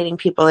educating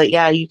people that,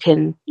 yeah, you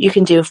can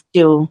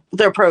do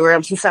their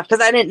programs and stuff.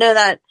 Because I didn't know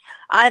that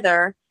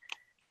either.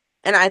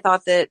 And I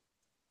thought that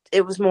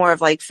it was more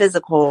of like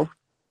physical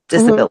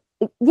disability.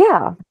 Mm-hmm.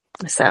 Yeah.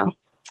 So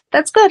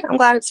that's good. I'm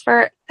glad it's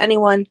for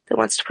anyone that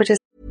wants to participate.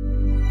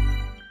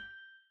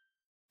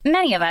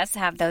 Many of us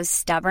have those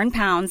stubborn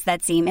pounds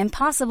that seem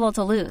impossible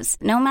to lose,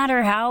 no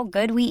matter how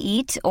good we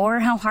eat or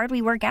how hard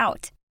we work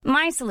out.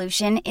 My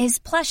solution is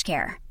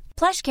PlushCare.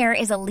 PlushCare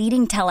is a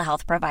leading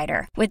telehealth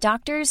provider with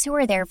doctors who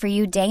are there for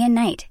you day and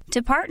night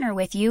to partner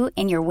with you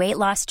in your weight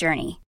loss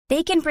journey.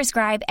 They can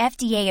prescribe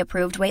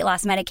FDA-approved weight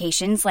loss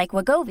medications like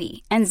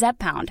Wegovy and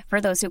Zepbound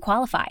for those who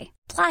qualify.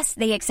 Plus,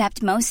 they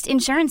accept most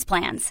insurance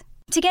plans.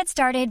 To get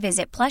started,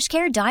 visit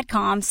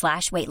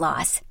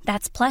plushcare.com/weightloss.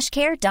 That's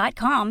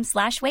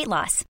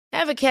plushcare.com/weightloss.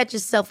 Ever catch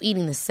yourself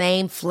eating the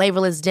same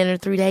flavorless dinner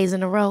 3 days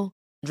in a row?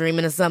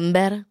 Dreaming of something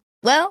better?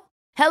 Well,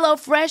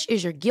 HelloFresh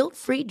is your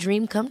guilt-free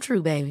dream come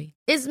true, baby.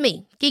 It's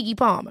me, Keke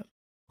Palmer.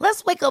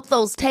 Let's wake up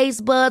those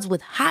taste buds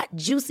with hot,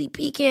 juicy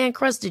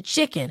pecan-crusted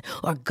chicken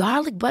or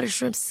garlic butter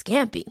shrimp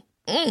scampi.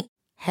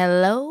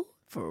 Hello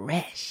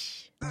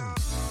Fresh.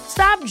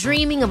 Stop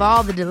dreaming of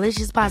all the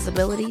delicious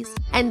possibilities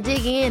and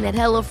dig in at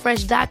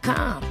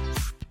HelloFresh.com.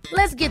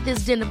 Let's get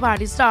this dinner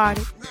party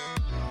started.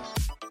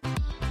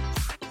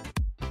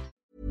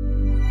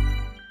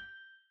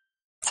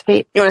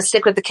 Sweet. You want to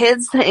stick with the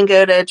kids and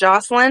go to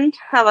Jocelyn?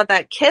 How about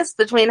that kiss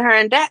between her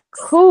and Dex?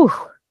 Whew.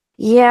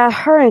 Yeah,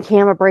 her and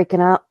Cam are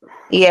breaking up.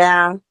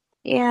 Yeah.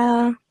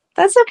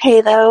 That's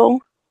okay,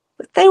 though.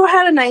 They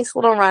had a nice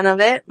little run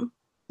of it.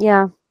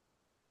 Yeah.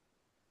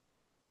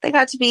 They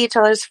got to be each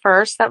other's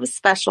first. That was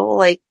special,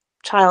 like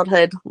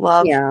childhood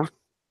love. Yeah.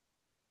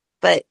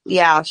 But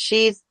yeah,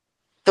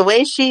 the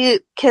way she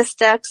kissed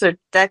Dex or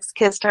Dex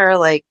kissed her,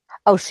 like.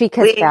 Oh, she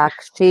kissed back.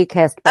 She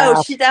kissed back.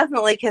 Oh, she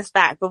definitely kissed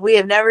back. But we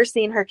have never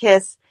seen her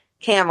kiss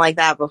Cam like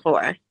that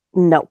before.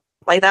 No.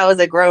 Like that was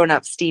a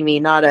grown-up steamy,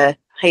 not a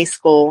high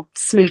school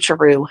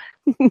smoocheroo.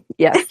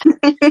 Yes.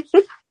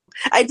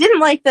 I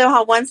didn't like, though,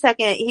 how 1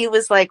 second he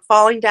was, like,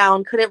 falling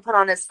down, couldn't put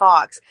on his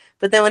socks.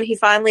 But then when he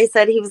finally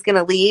said he was going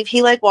to leave,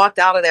 he, like, walked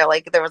out of there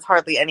like there was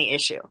hardly any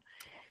issue.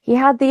 He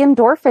had the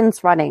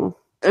endorphins running.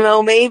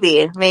 Oh,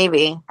 maybe.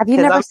 Have you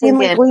never seen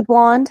Legally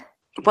Blonde?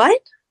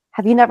 What?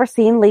 Have you never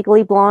seen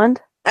Legally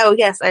Blonde? Oh,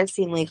 yes, I've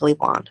seen Legally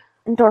Blonde.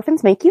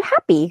 Endorphins make you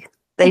happy.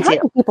 They do.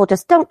 Happy people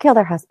just don't kill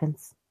their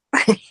husbands.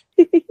 Thank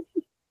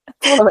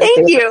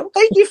you.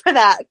 Thank you for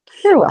that.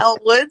 You're welcome. Elle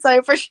Woods, I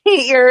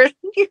appreciate your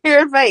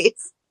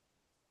advice.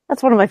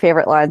 That's one of my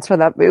favorite lines from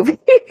that movie.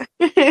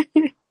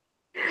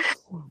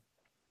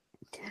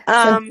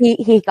 So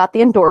he got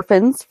the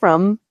endorphins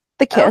from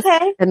the kiss,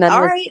 okay. and then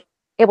was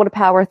able to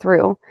power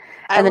through.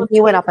 And then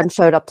he went up and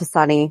showed up to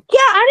Sunny. Yeah,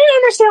 I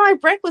didn't understand why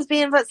Brick was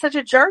being such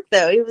a jerk,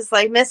 though. He was,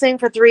 like, missing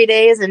for 3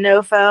 days and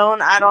no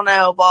phone. I don't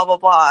know, blah, blah,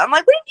 blah. I'm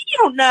like, what do you mean you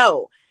don't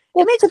know?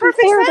 It makes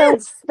perfect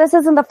sense. Though, this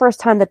isn't the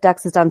first time that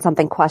Dex has done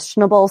something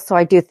questionable, so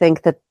I do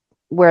think that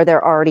where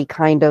they're already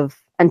kind of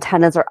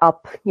antennas are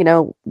up,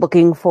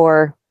 looking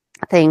for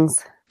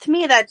things. To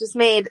me, that just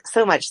made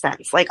so much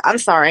sense. Like, I'm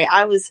sorry,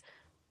 I was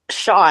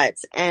shot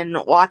and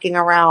walking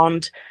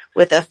around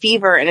with a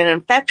fever and an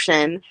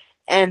infection,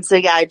 and so,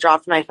 yeah, I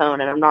dropped my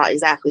phone, and I'm not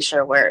exactly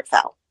sure where it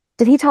fell.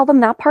 Did he tell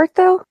them that part,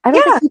 though? I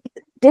don't think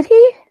did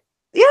he?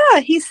 Yeah,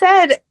 he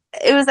said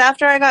it was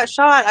after I got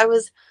shot. I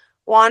was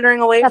wandering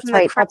away from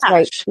the crash. That's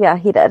right. Yeah,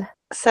 he did.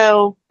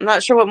 So, I'm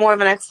not sure what more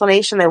of an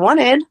explanation they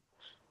wanted.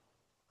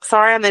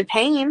 Sorry, I'm in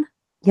pain.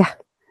 Yeah.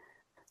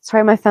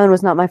 Sorry, my phone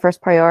was not my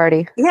first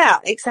priority. Yeah,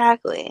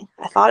 exactly.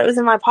 I thought it was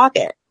in my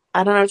pocket.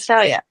 I don't know what to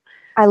tell you.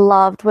 I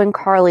loved when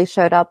Carly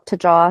showed up to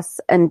Joss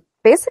and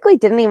basically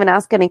didn't even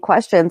ask any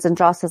questions. And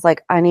Joss is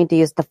like, I need to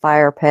use the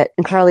fire pit.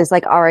 And Carly's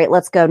like, all right,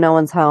 let's go. No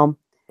one's home.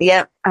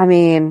 Yep. I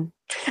mean.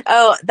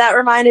 Oh, that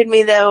reminded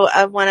me, though,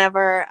 of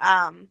whenever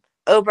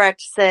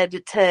Obrecht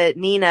said to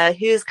Nina,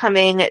 who's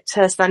coming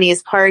to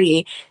Sunny's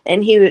party?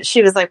 And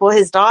she was like, well,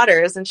 his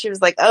daughters. And she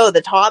was like, oh,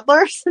 the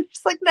toddlers? And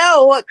she's like,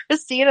 no,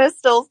 Christina's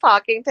still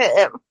talking to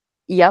him.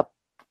 Yep.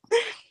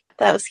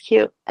 That was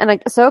cute. And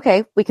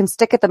okay, we can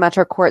stick at the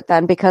Metro Court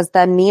then, because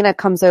then Nina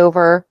comes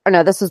over. Or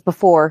no, this was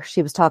before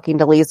she was talking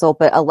to Liesl,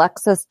 but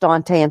Alexis,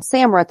 Dante, and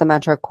Sam were at the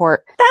Metro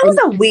Court. That was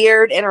a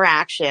weird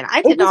interaction.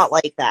 I did not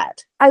like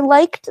that. I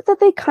liked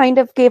that they kind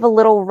of gave a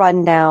little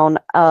rundown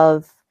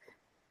of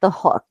the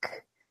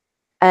hook.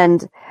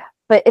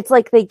 But it's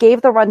like they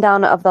gave the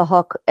rundown of the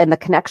hook and the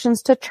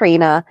connections to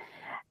Trina,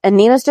 and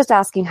Nina's just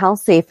asking how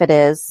safe it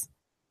is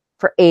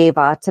for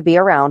Ava to be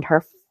around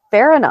her.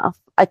 Fair enough.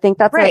 I think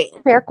that's a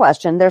fair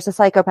question. There's a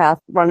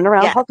psychopath running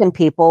around hooking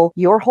people.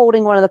 You're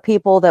holding one of the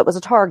people that was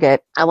a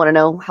target. I want to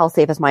know, how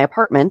safe is my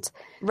apartment?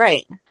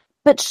 Right.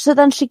 But so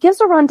then she gives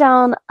a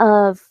rundown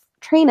of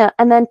Trina,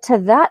 and then to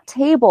that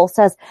table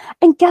says,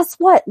 and guess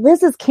what?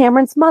 Liz is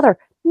Cameron's mother.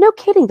 No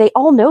kidding. They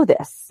all know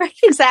this. Right,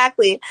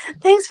 exactly.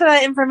 Thanks for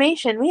that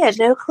information. We had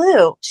no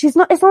clue. It's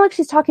not like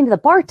she's talking to the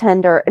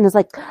bartender and is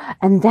like,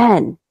 and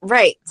then.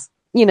 Right.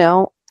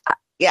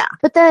 Yeah.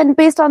 But then,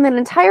 based on that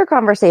entire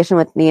conversation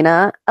with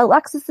Nina,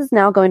 Alexis is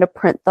now going to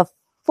print the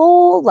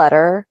full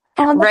letter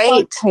on the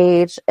front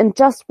page and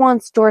just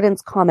wants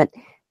Jordan's comment.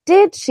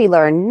 Did she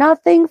learn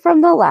nothing from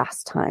the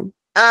last time?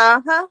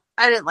 Uh-huh.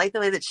 I didn't like the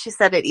way that she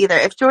said it either.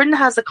 If Jordan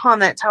has a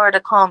comment, tell her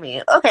to call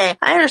me. Okay,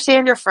 I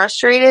understand you're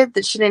frustrated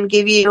that she didn't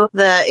give you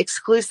the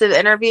exclusive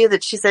interview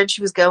that she said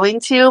she was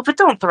going to, but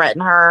don't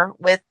threaten her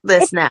with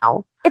this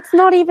now. It's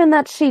not even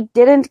that she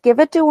didn't give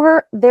it to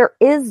her. There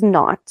is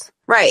not.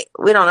 Right.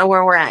 We don't know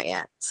where we're at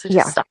yet. So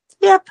just stop.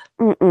 Yep.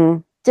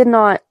 Did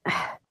not.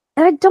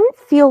 And I don't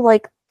feel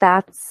like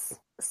that's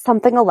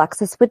something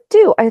Alexis would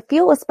do. I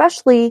feel,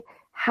 especially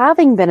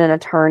having been an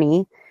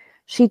attorney,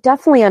 she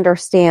definitely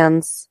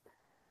understands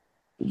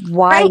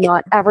why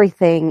not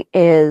everything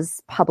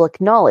is public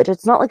knowledge.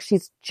 It's not like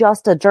she's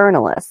just a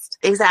journalist.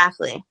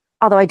 Exactly.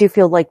 Although I do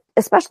feel like,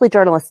 especially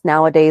journalists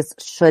nowadays,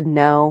 should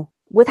know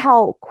with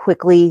how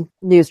quickly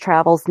news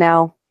travels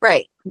now.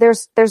 Right.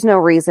 There's no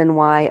reason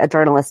why a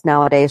journalist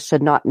nowadays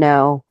should not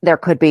know there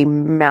could be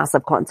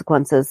massive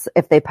consequences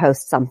if they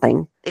post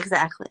something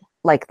Exactly.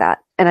 like that.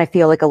 And I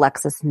feel like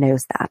Alexis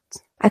knows that.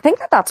 I think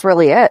that's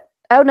really it.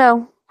 Oh,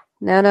 no.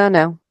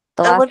 The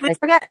last What did we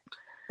forget?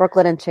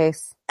 Brooklyn and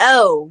Chase.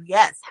 Oh,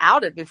 yes. How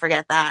did we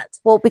forget that?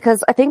 Well,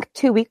 because I think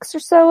 2 weeks or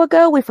so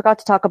ago, we forgot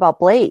to talk about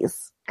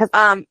Blaze. When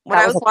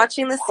I was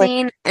watching the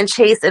scene and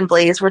Chase and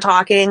Blaze were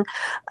talking,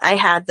 I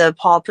had the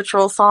Paw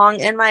Patrol song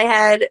in my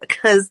head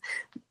because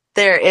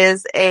there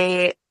is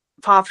a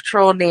Paw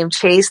Patrol named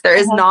Chase. There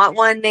is not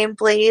one named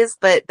Blaze,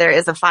 but there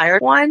is a fire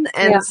one.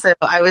 And so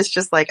I was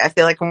just like, I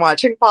feel like I'm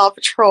watching Paw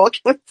Patrol.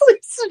 Can we please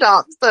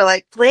stop? So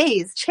like,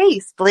 Blaze,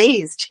 Chase.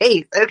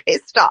 Okay,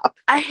 stop.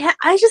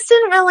 I just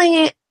didn't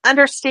really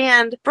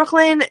understand.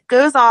 Brooklyn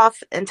goes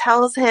off and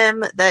tells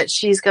him that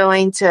she's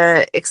going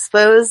to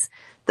expose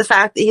the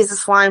fact that he's a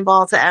slime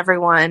ball to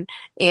everyone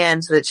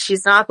and that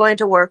she's not going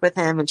to work with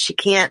him and she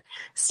can't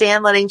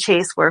stand letting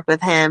Chase work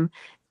with him.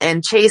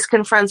 And Chase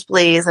confronts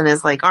Blaze and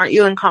is like, aren't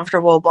you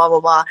uncomfortable? Blah,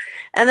 blah, blah.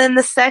 And then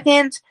the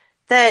second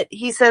that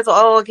he says,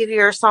 oh, I'll give you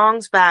your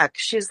songs back,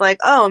 she's like,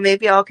 oh,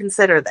 maybe I'll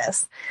consider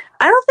this.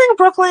 I don't think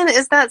Brooklyn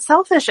is that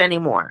selfish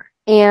anymore.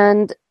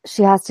 And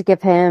she has to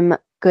give him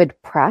good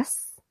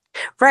press.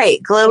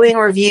 Right. Glowing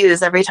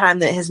reviews every time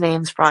that his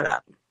name's brought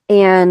up.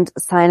 And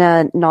sign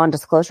a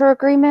non-disclosure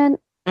agreement.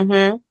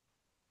 Mm-hmm.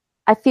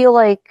 I feel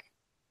like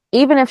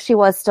even if she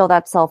was still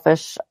that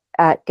selfish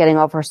at getting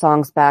all of her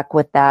songs back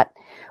with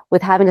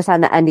having to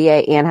sign the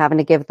NDA and having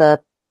to give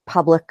the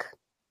public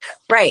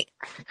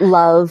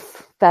love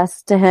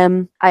fest to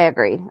him, I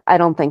agree. I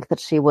don't think that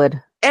she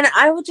would. And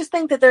I would just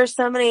think that there's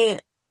so many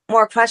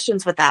more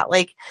questions with that.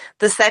 Like,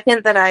 the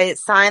second that I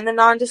sign the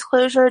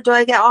non-disclosure, do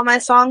I get all my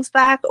songs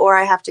back? Or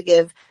I have to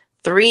give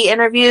 3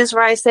 interviews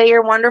where I say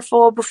you're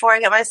wonderful before I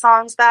get my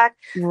songs back?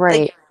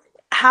 Right. Like,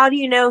 how do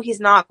you know he's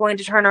not going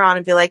to turn around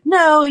and be like,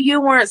 no, you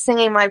weren't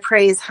singing my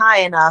praise high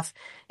enough.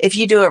 If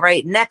you do it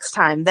right next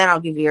time, then I'll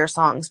give you your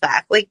songs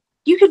back. Like,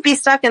 you could be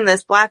stuck in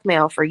this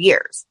blackmail for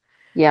years.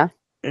 Yeah.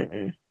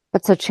 Mm-mm.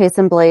 But so Chase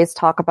and Blaze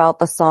talk about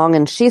the song,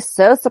 and she's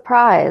so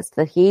surprised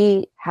that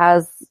he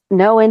has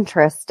no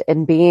interest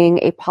in being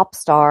a pop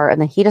star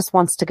and that he just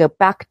wants to go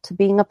back to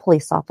being a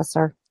police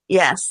officer.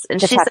 Yes. And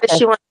she said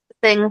she wants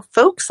to sing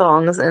folk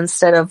songs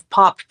instead of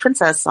pop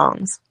princess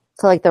songs.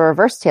 So like the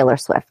reverse Taylor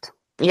Swift.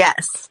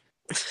 Yes.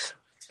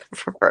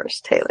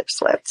 Reverse Taylor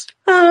Swift.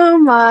 Oh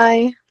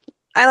my.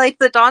 I like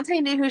that Dante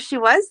knew who she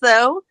was,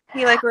 though.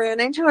 He ran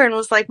into her and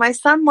was like, my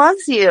son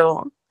loves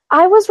you.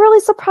 I was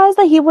really surprised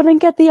that he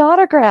wouldn't get the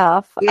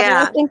autograph.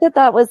 Yeah. I think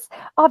that was,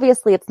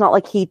 obviously it's not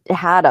like he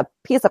had a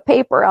piece of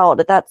paper out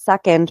at that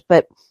second,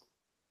 but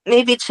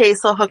maybe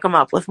Chase will hook him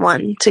up with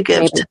one to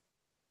give to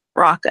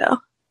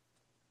Rocco.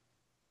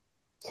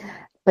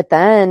 But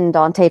then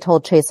Dante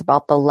told Chase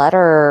about the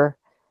letter.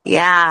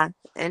 Yeah.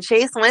 And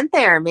Chase went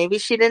there. Maybe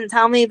she didn't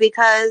tell me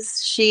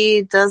because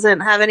she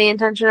doesn't have any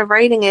intention of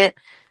writing it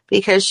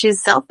because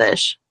she's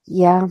selfish.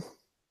 Yeah.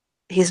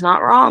 He's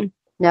not wrong.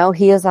 No,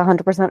 he is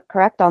 100%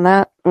 correct on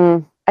that.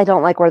 I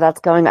don't like where that's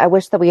going. I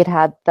wish that we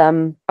had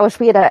them. I wish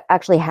we had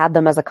actually had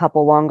them as a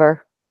couple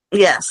longer.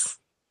 Yes.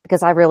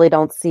 Because I really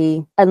don't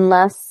see,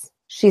 unless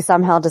she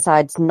somehow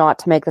decides not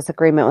to make this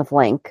agreement with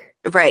Link.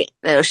 Right.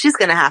 No, she's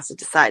going to have to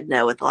decide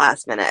no at the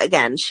last minute.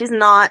 Again, she's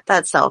not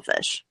that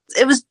selfish.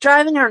 It was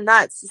driving her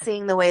nuts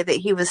seeing the way that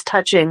he was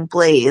touching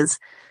Blaze.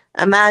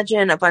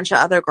 Imagine a bunch of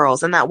other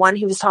girls. And that one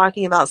he was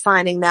talking about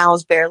signing now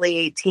is barely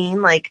 18.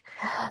 Like,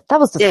 that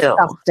was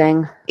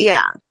disgusting.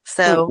 Yeah.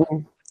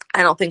 So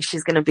I don't think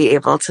she's going to be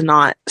able to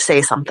not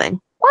say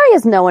something. Why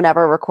is no one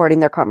ever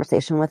recording their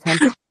conversation with him?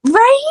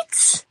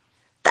 Right?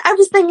 I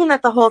was thinking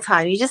that the whole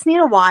time. You just need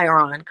a wire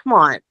on. Come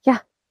on. Yeah.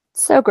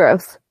 So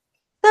gross.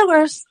 So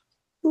gross.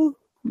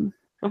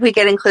 Are we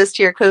getting close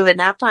to your COVID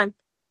nap time?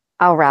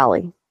 I'll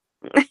rally.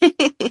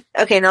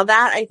 Okay, now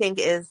that I think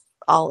is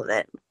all of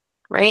it,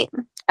 right?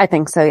 I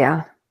think so,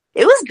 yeah.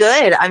 It was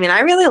good. I mean,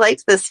 I really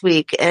liked this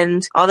week.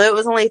 And although it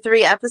was only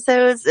 3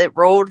 episodes, it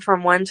rolled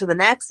from one to the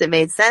next. It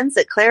made sense.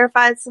 It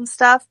clarified some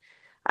stuff.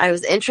 I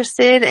was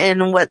interested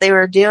in what they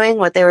were doing,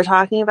 what they were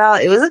talking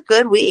about. It was a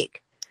good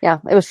week. Yeah,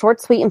 it was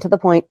short, sweet, and to the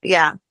point.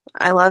 Yeah,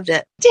 I loved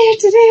it.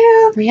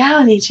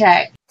 Reality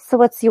check. So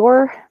what's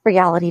your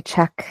reality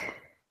check?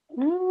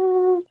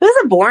 It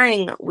was a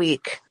boring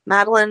week.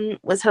 Madeline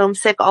was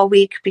homesick all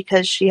week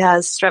because she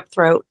has strep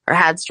throat, or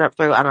had strep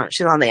throat. I don't know.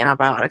 She's on the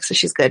antibiotics, so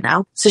she's good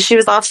now. So she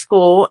was off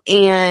school.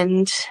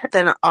 And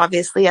then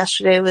obviously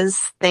yesterday was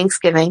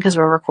Thanksgiving because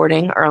we're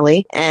recording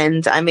early.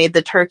 And I made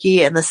the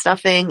turkey and the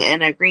stuffing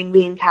and a green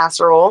bean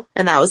casserole,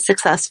 and that was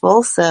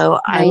successful. So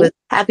I was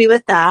happy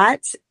with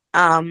that.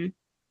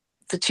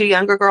 The 2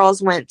 younger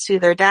girls went to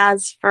their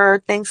dad's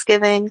for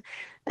Thanksgiving.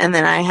 And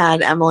then I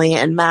had Emily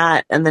and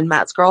Matt, and then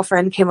Matt's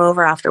girlfriend came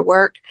over after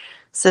work.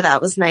 So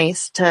that was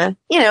nice to,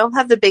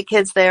 have the big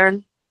kids there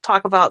and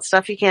talk about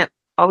stuff you can't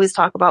always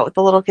talk about with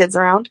the little kids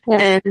around,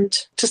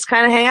 and just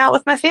kind of hang out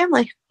with my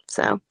family.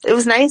 So it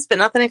was nice, but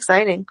nothing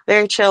exciting.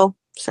 Very chill.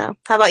 So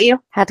how about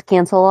you? Had to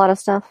cancel a lot of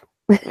stuff.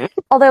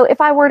 Although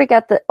if I were to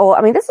get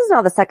this is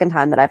now the second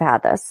time that I've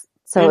had this.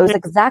 So it was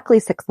exactly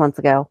 6 months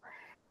ago.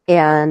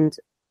 And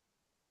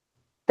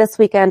this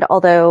weekend,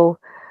 although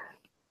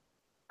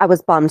I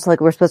was bummed, so we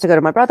were supposed to go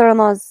to my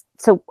brother-in-law's.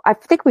 So I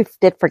think we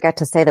did forget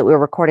to say that we were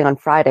recording on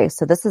Friday.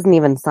 So this isn't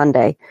even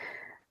Sunday,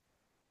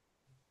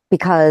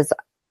 because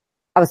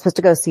I was supposed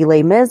to go see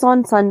Les Mis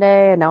on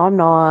Sunday, and now I'm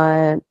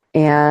not.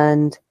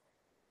 And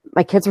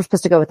my kids were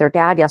supposed to go with their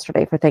dad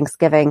yesterday for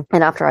Thanksgiving.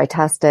 And after I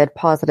tested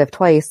positive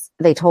twice,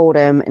 they told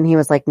him, and he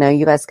was like, no,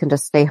 you guys can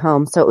just stay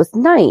home. So it was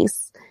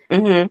nice.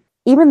 Mm-hmm.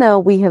 Even though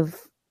we have,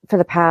 for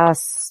the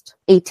past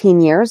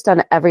 18 years,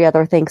 done every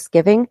other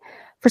Thanksgiving,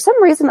 for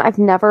some reason, I've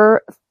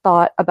never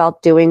thought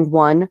about doing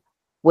one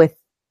with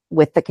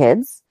the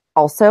kids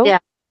also. Yeah.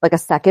 Like a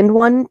second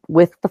one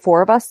with the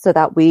four of us, so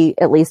that we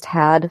at least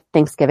had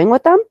Thanksgiving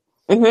with them.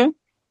 Mm-hmm.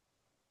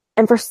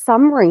 And for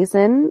some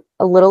reason,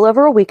 a little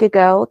over a week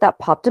ago, that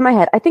popped in my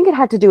head. I think it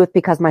had to do with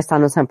because my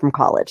son was home from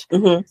college.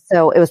 Mm-hmm.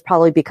 So it was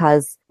probably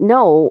because,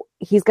 no,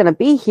 he's going to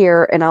be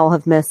here and I'll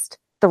have missed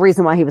the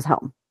reason why he was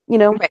home, you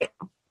know? Right.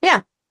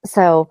 Yeah.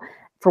 So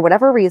for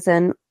whatever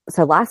reason,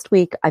 so last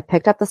week I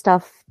picked up the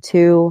stuff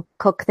to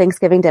cook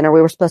Thanksgiving dinner.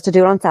 We were supposed to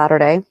do it on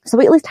Saturday. So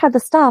we at least had the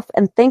stuff.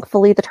 And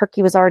thankfully the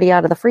turkey was already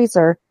out of the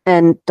freezer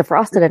and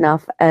defrosted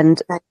enough.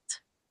 And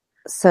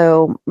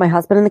so my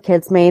husband and the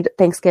kids made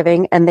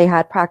Thanksgiving, and they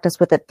had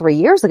practice with it 3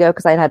 years ago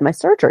because I had my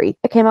surgery.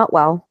 It came out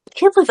well. I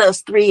can't believe that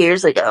was 3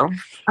 years ago.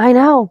 I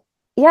know.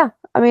 Yeah.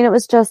 I mean, it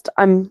was just,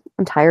 I'm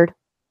tired.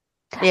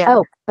 Yeah.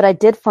 Oh, but I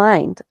did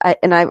find,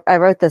 I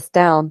wrote this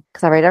down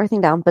because I write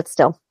everything down, but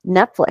still,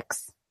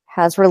 Netflix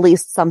has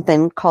released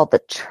something called the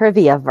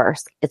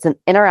Triviaverse. It's an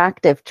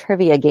interactive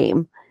trivia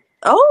game.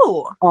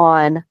 Oh.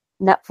 On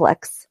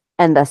Netflix.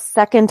 And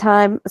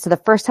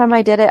the first time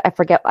I did it, I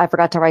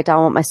forgot to write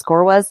down what my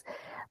score was.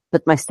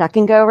 But my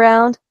second go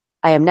around,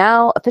 I am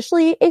now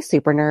officially a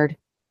super nerd.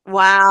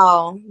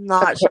 Wow.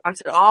 Not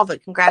shocked at all,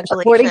 but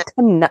congratulations. According to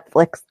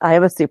Netflix, I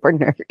am a super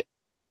nerd.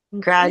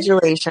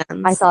 Congratulations.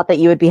 I thought that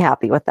you would be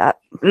happy with that.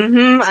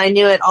 Mm-hmm. I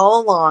knew it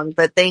all along,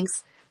 but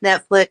thanks,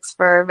 Netflix,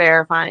 for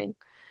verifying.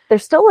 They're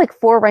still like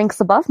 4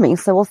 ranks above me,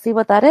 so we'll see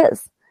what that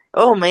is.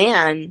 Oh,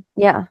 man.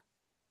 Yeah.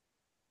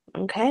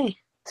 Okay.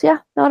 So yeah,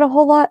 not a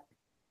whole lot.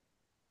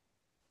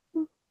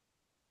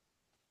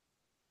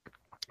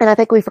 And I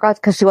think we forgot,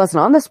 because she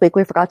wasn't on this week,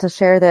 we forgot to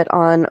share that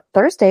on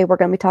Thursday we're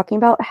going to be talking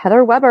about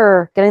Heather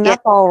Weber, getting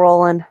that ball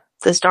rolling.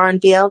 The star in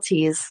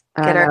BLTs.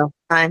 Get her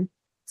time.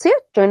 So yeah,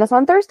 join us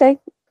on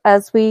Thursday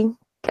as we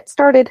get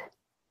started.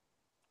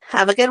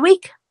 Have a good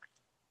week.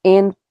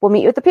 And we'll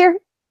meet you at the pier.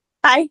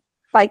 Bye.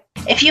 Bye.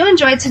 If you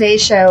enjoyed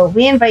today's show,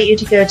 we invite you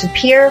to go to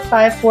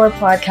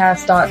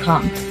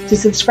pier54podcast.com to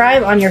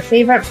subscribe on your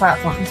favorite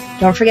platform.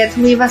 Don't forget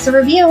to leave us a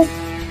review.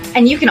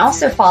 And you can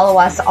also follow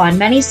us on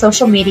many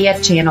social media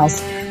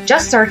channels.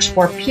 Just search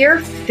for Pier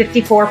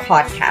 54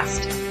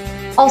 Podcast.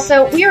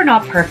 Also, we are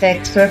not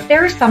perfect, so if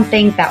there is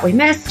something that we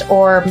missed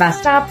or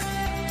messed up,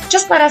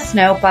 just let us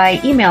know by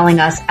emailing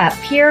us at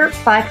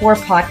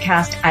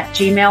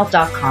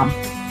pier54podcast@gmail.com.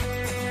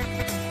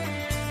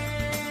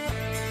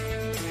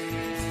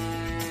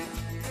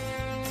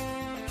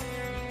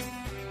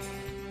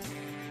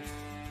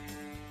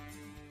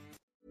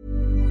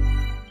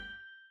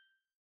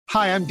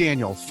 Hi, I'm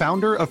Daniel,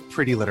 founder of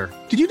Pretty Litter.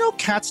 Did you know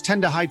cats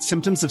tend to hide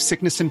symptoms of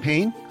sickness and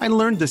pain? I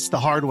learned this the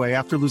hard way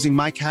after losing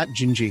my cat,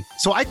 Gingy.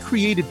 So I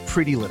created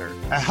Pretty Litter,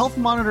 a health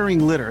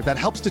monitoring litter that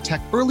helps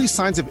detect early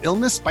signs of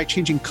illness by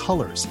changing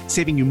colors,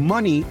 saving you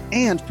money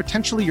and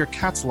potentially your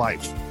cat's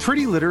life.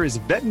 Pretty Litter is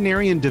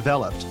veterinarian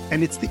developed,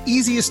 and it's the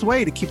easiest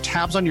way to keep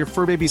tabs on your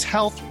fur baby's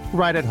health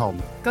right at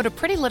home. Go to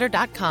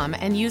prettylitter.com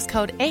and use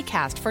code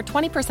ACAST for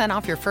 20%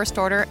 off your first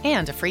order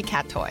and a free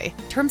cat toy.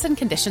 Terms and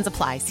conditions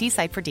apply. See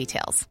site for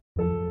details.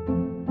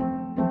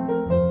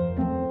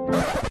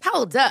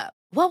 Hold up.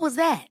 What was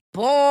that?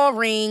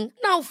 Boring.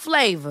 No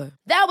flavor.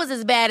 That was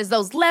as bad as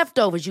those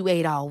leftovers you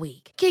ate all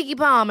week. Keke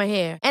Palmer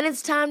here, and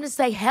it's time to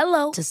say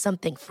hello to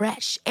something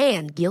fresh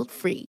and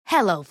guilt-free.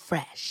 Hello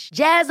Fresh.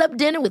 Jazz up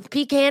dinner with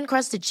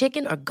pecan-crusted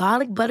chicken or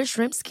garlic butter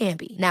shrimp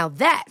scampi. Now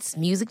that's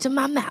music to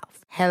my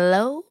mouth.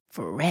 Hello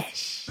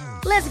Fresh.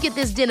 Let's get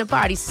this dinner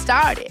party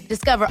started.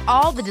 Discover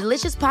all the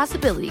delicious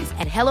possibilities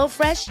at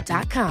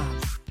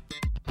hellofresh.com.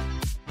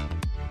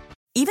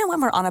 Even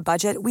when we're on a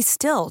budget, we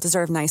still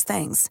deserve nice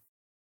things.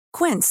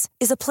 Quince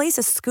is a place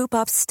to scoop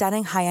up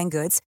stunning high-end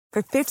goods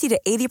for 50 to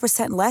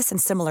 80% less than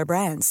similar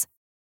brands.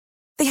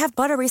 They have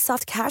buttery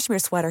soft cashmere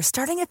sweaters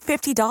starting at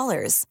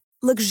 $50,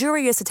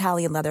 luxurious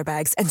Italian leather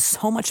bags, and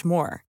so much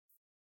more.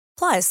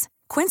 Plus,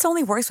 Quince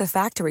only works with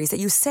factories that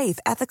use safe,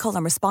 ethical,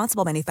 and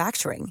responsible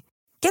manufacturing.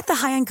 Get the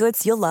high-end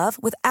goods you'll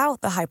love without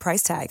the high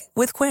price tag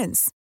with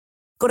Quince.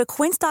 Go to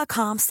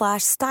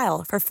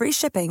quince.com/style for free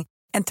shipping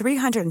and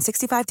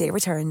 365-day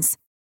returns.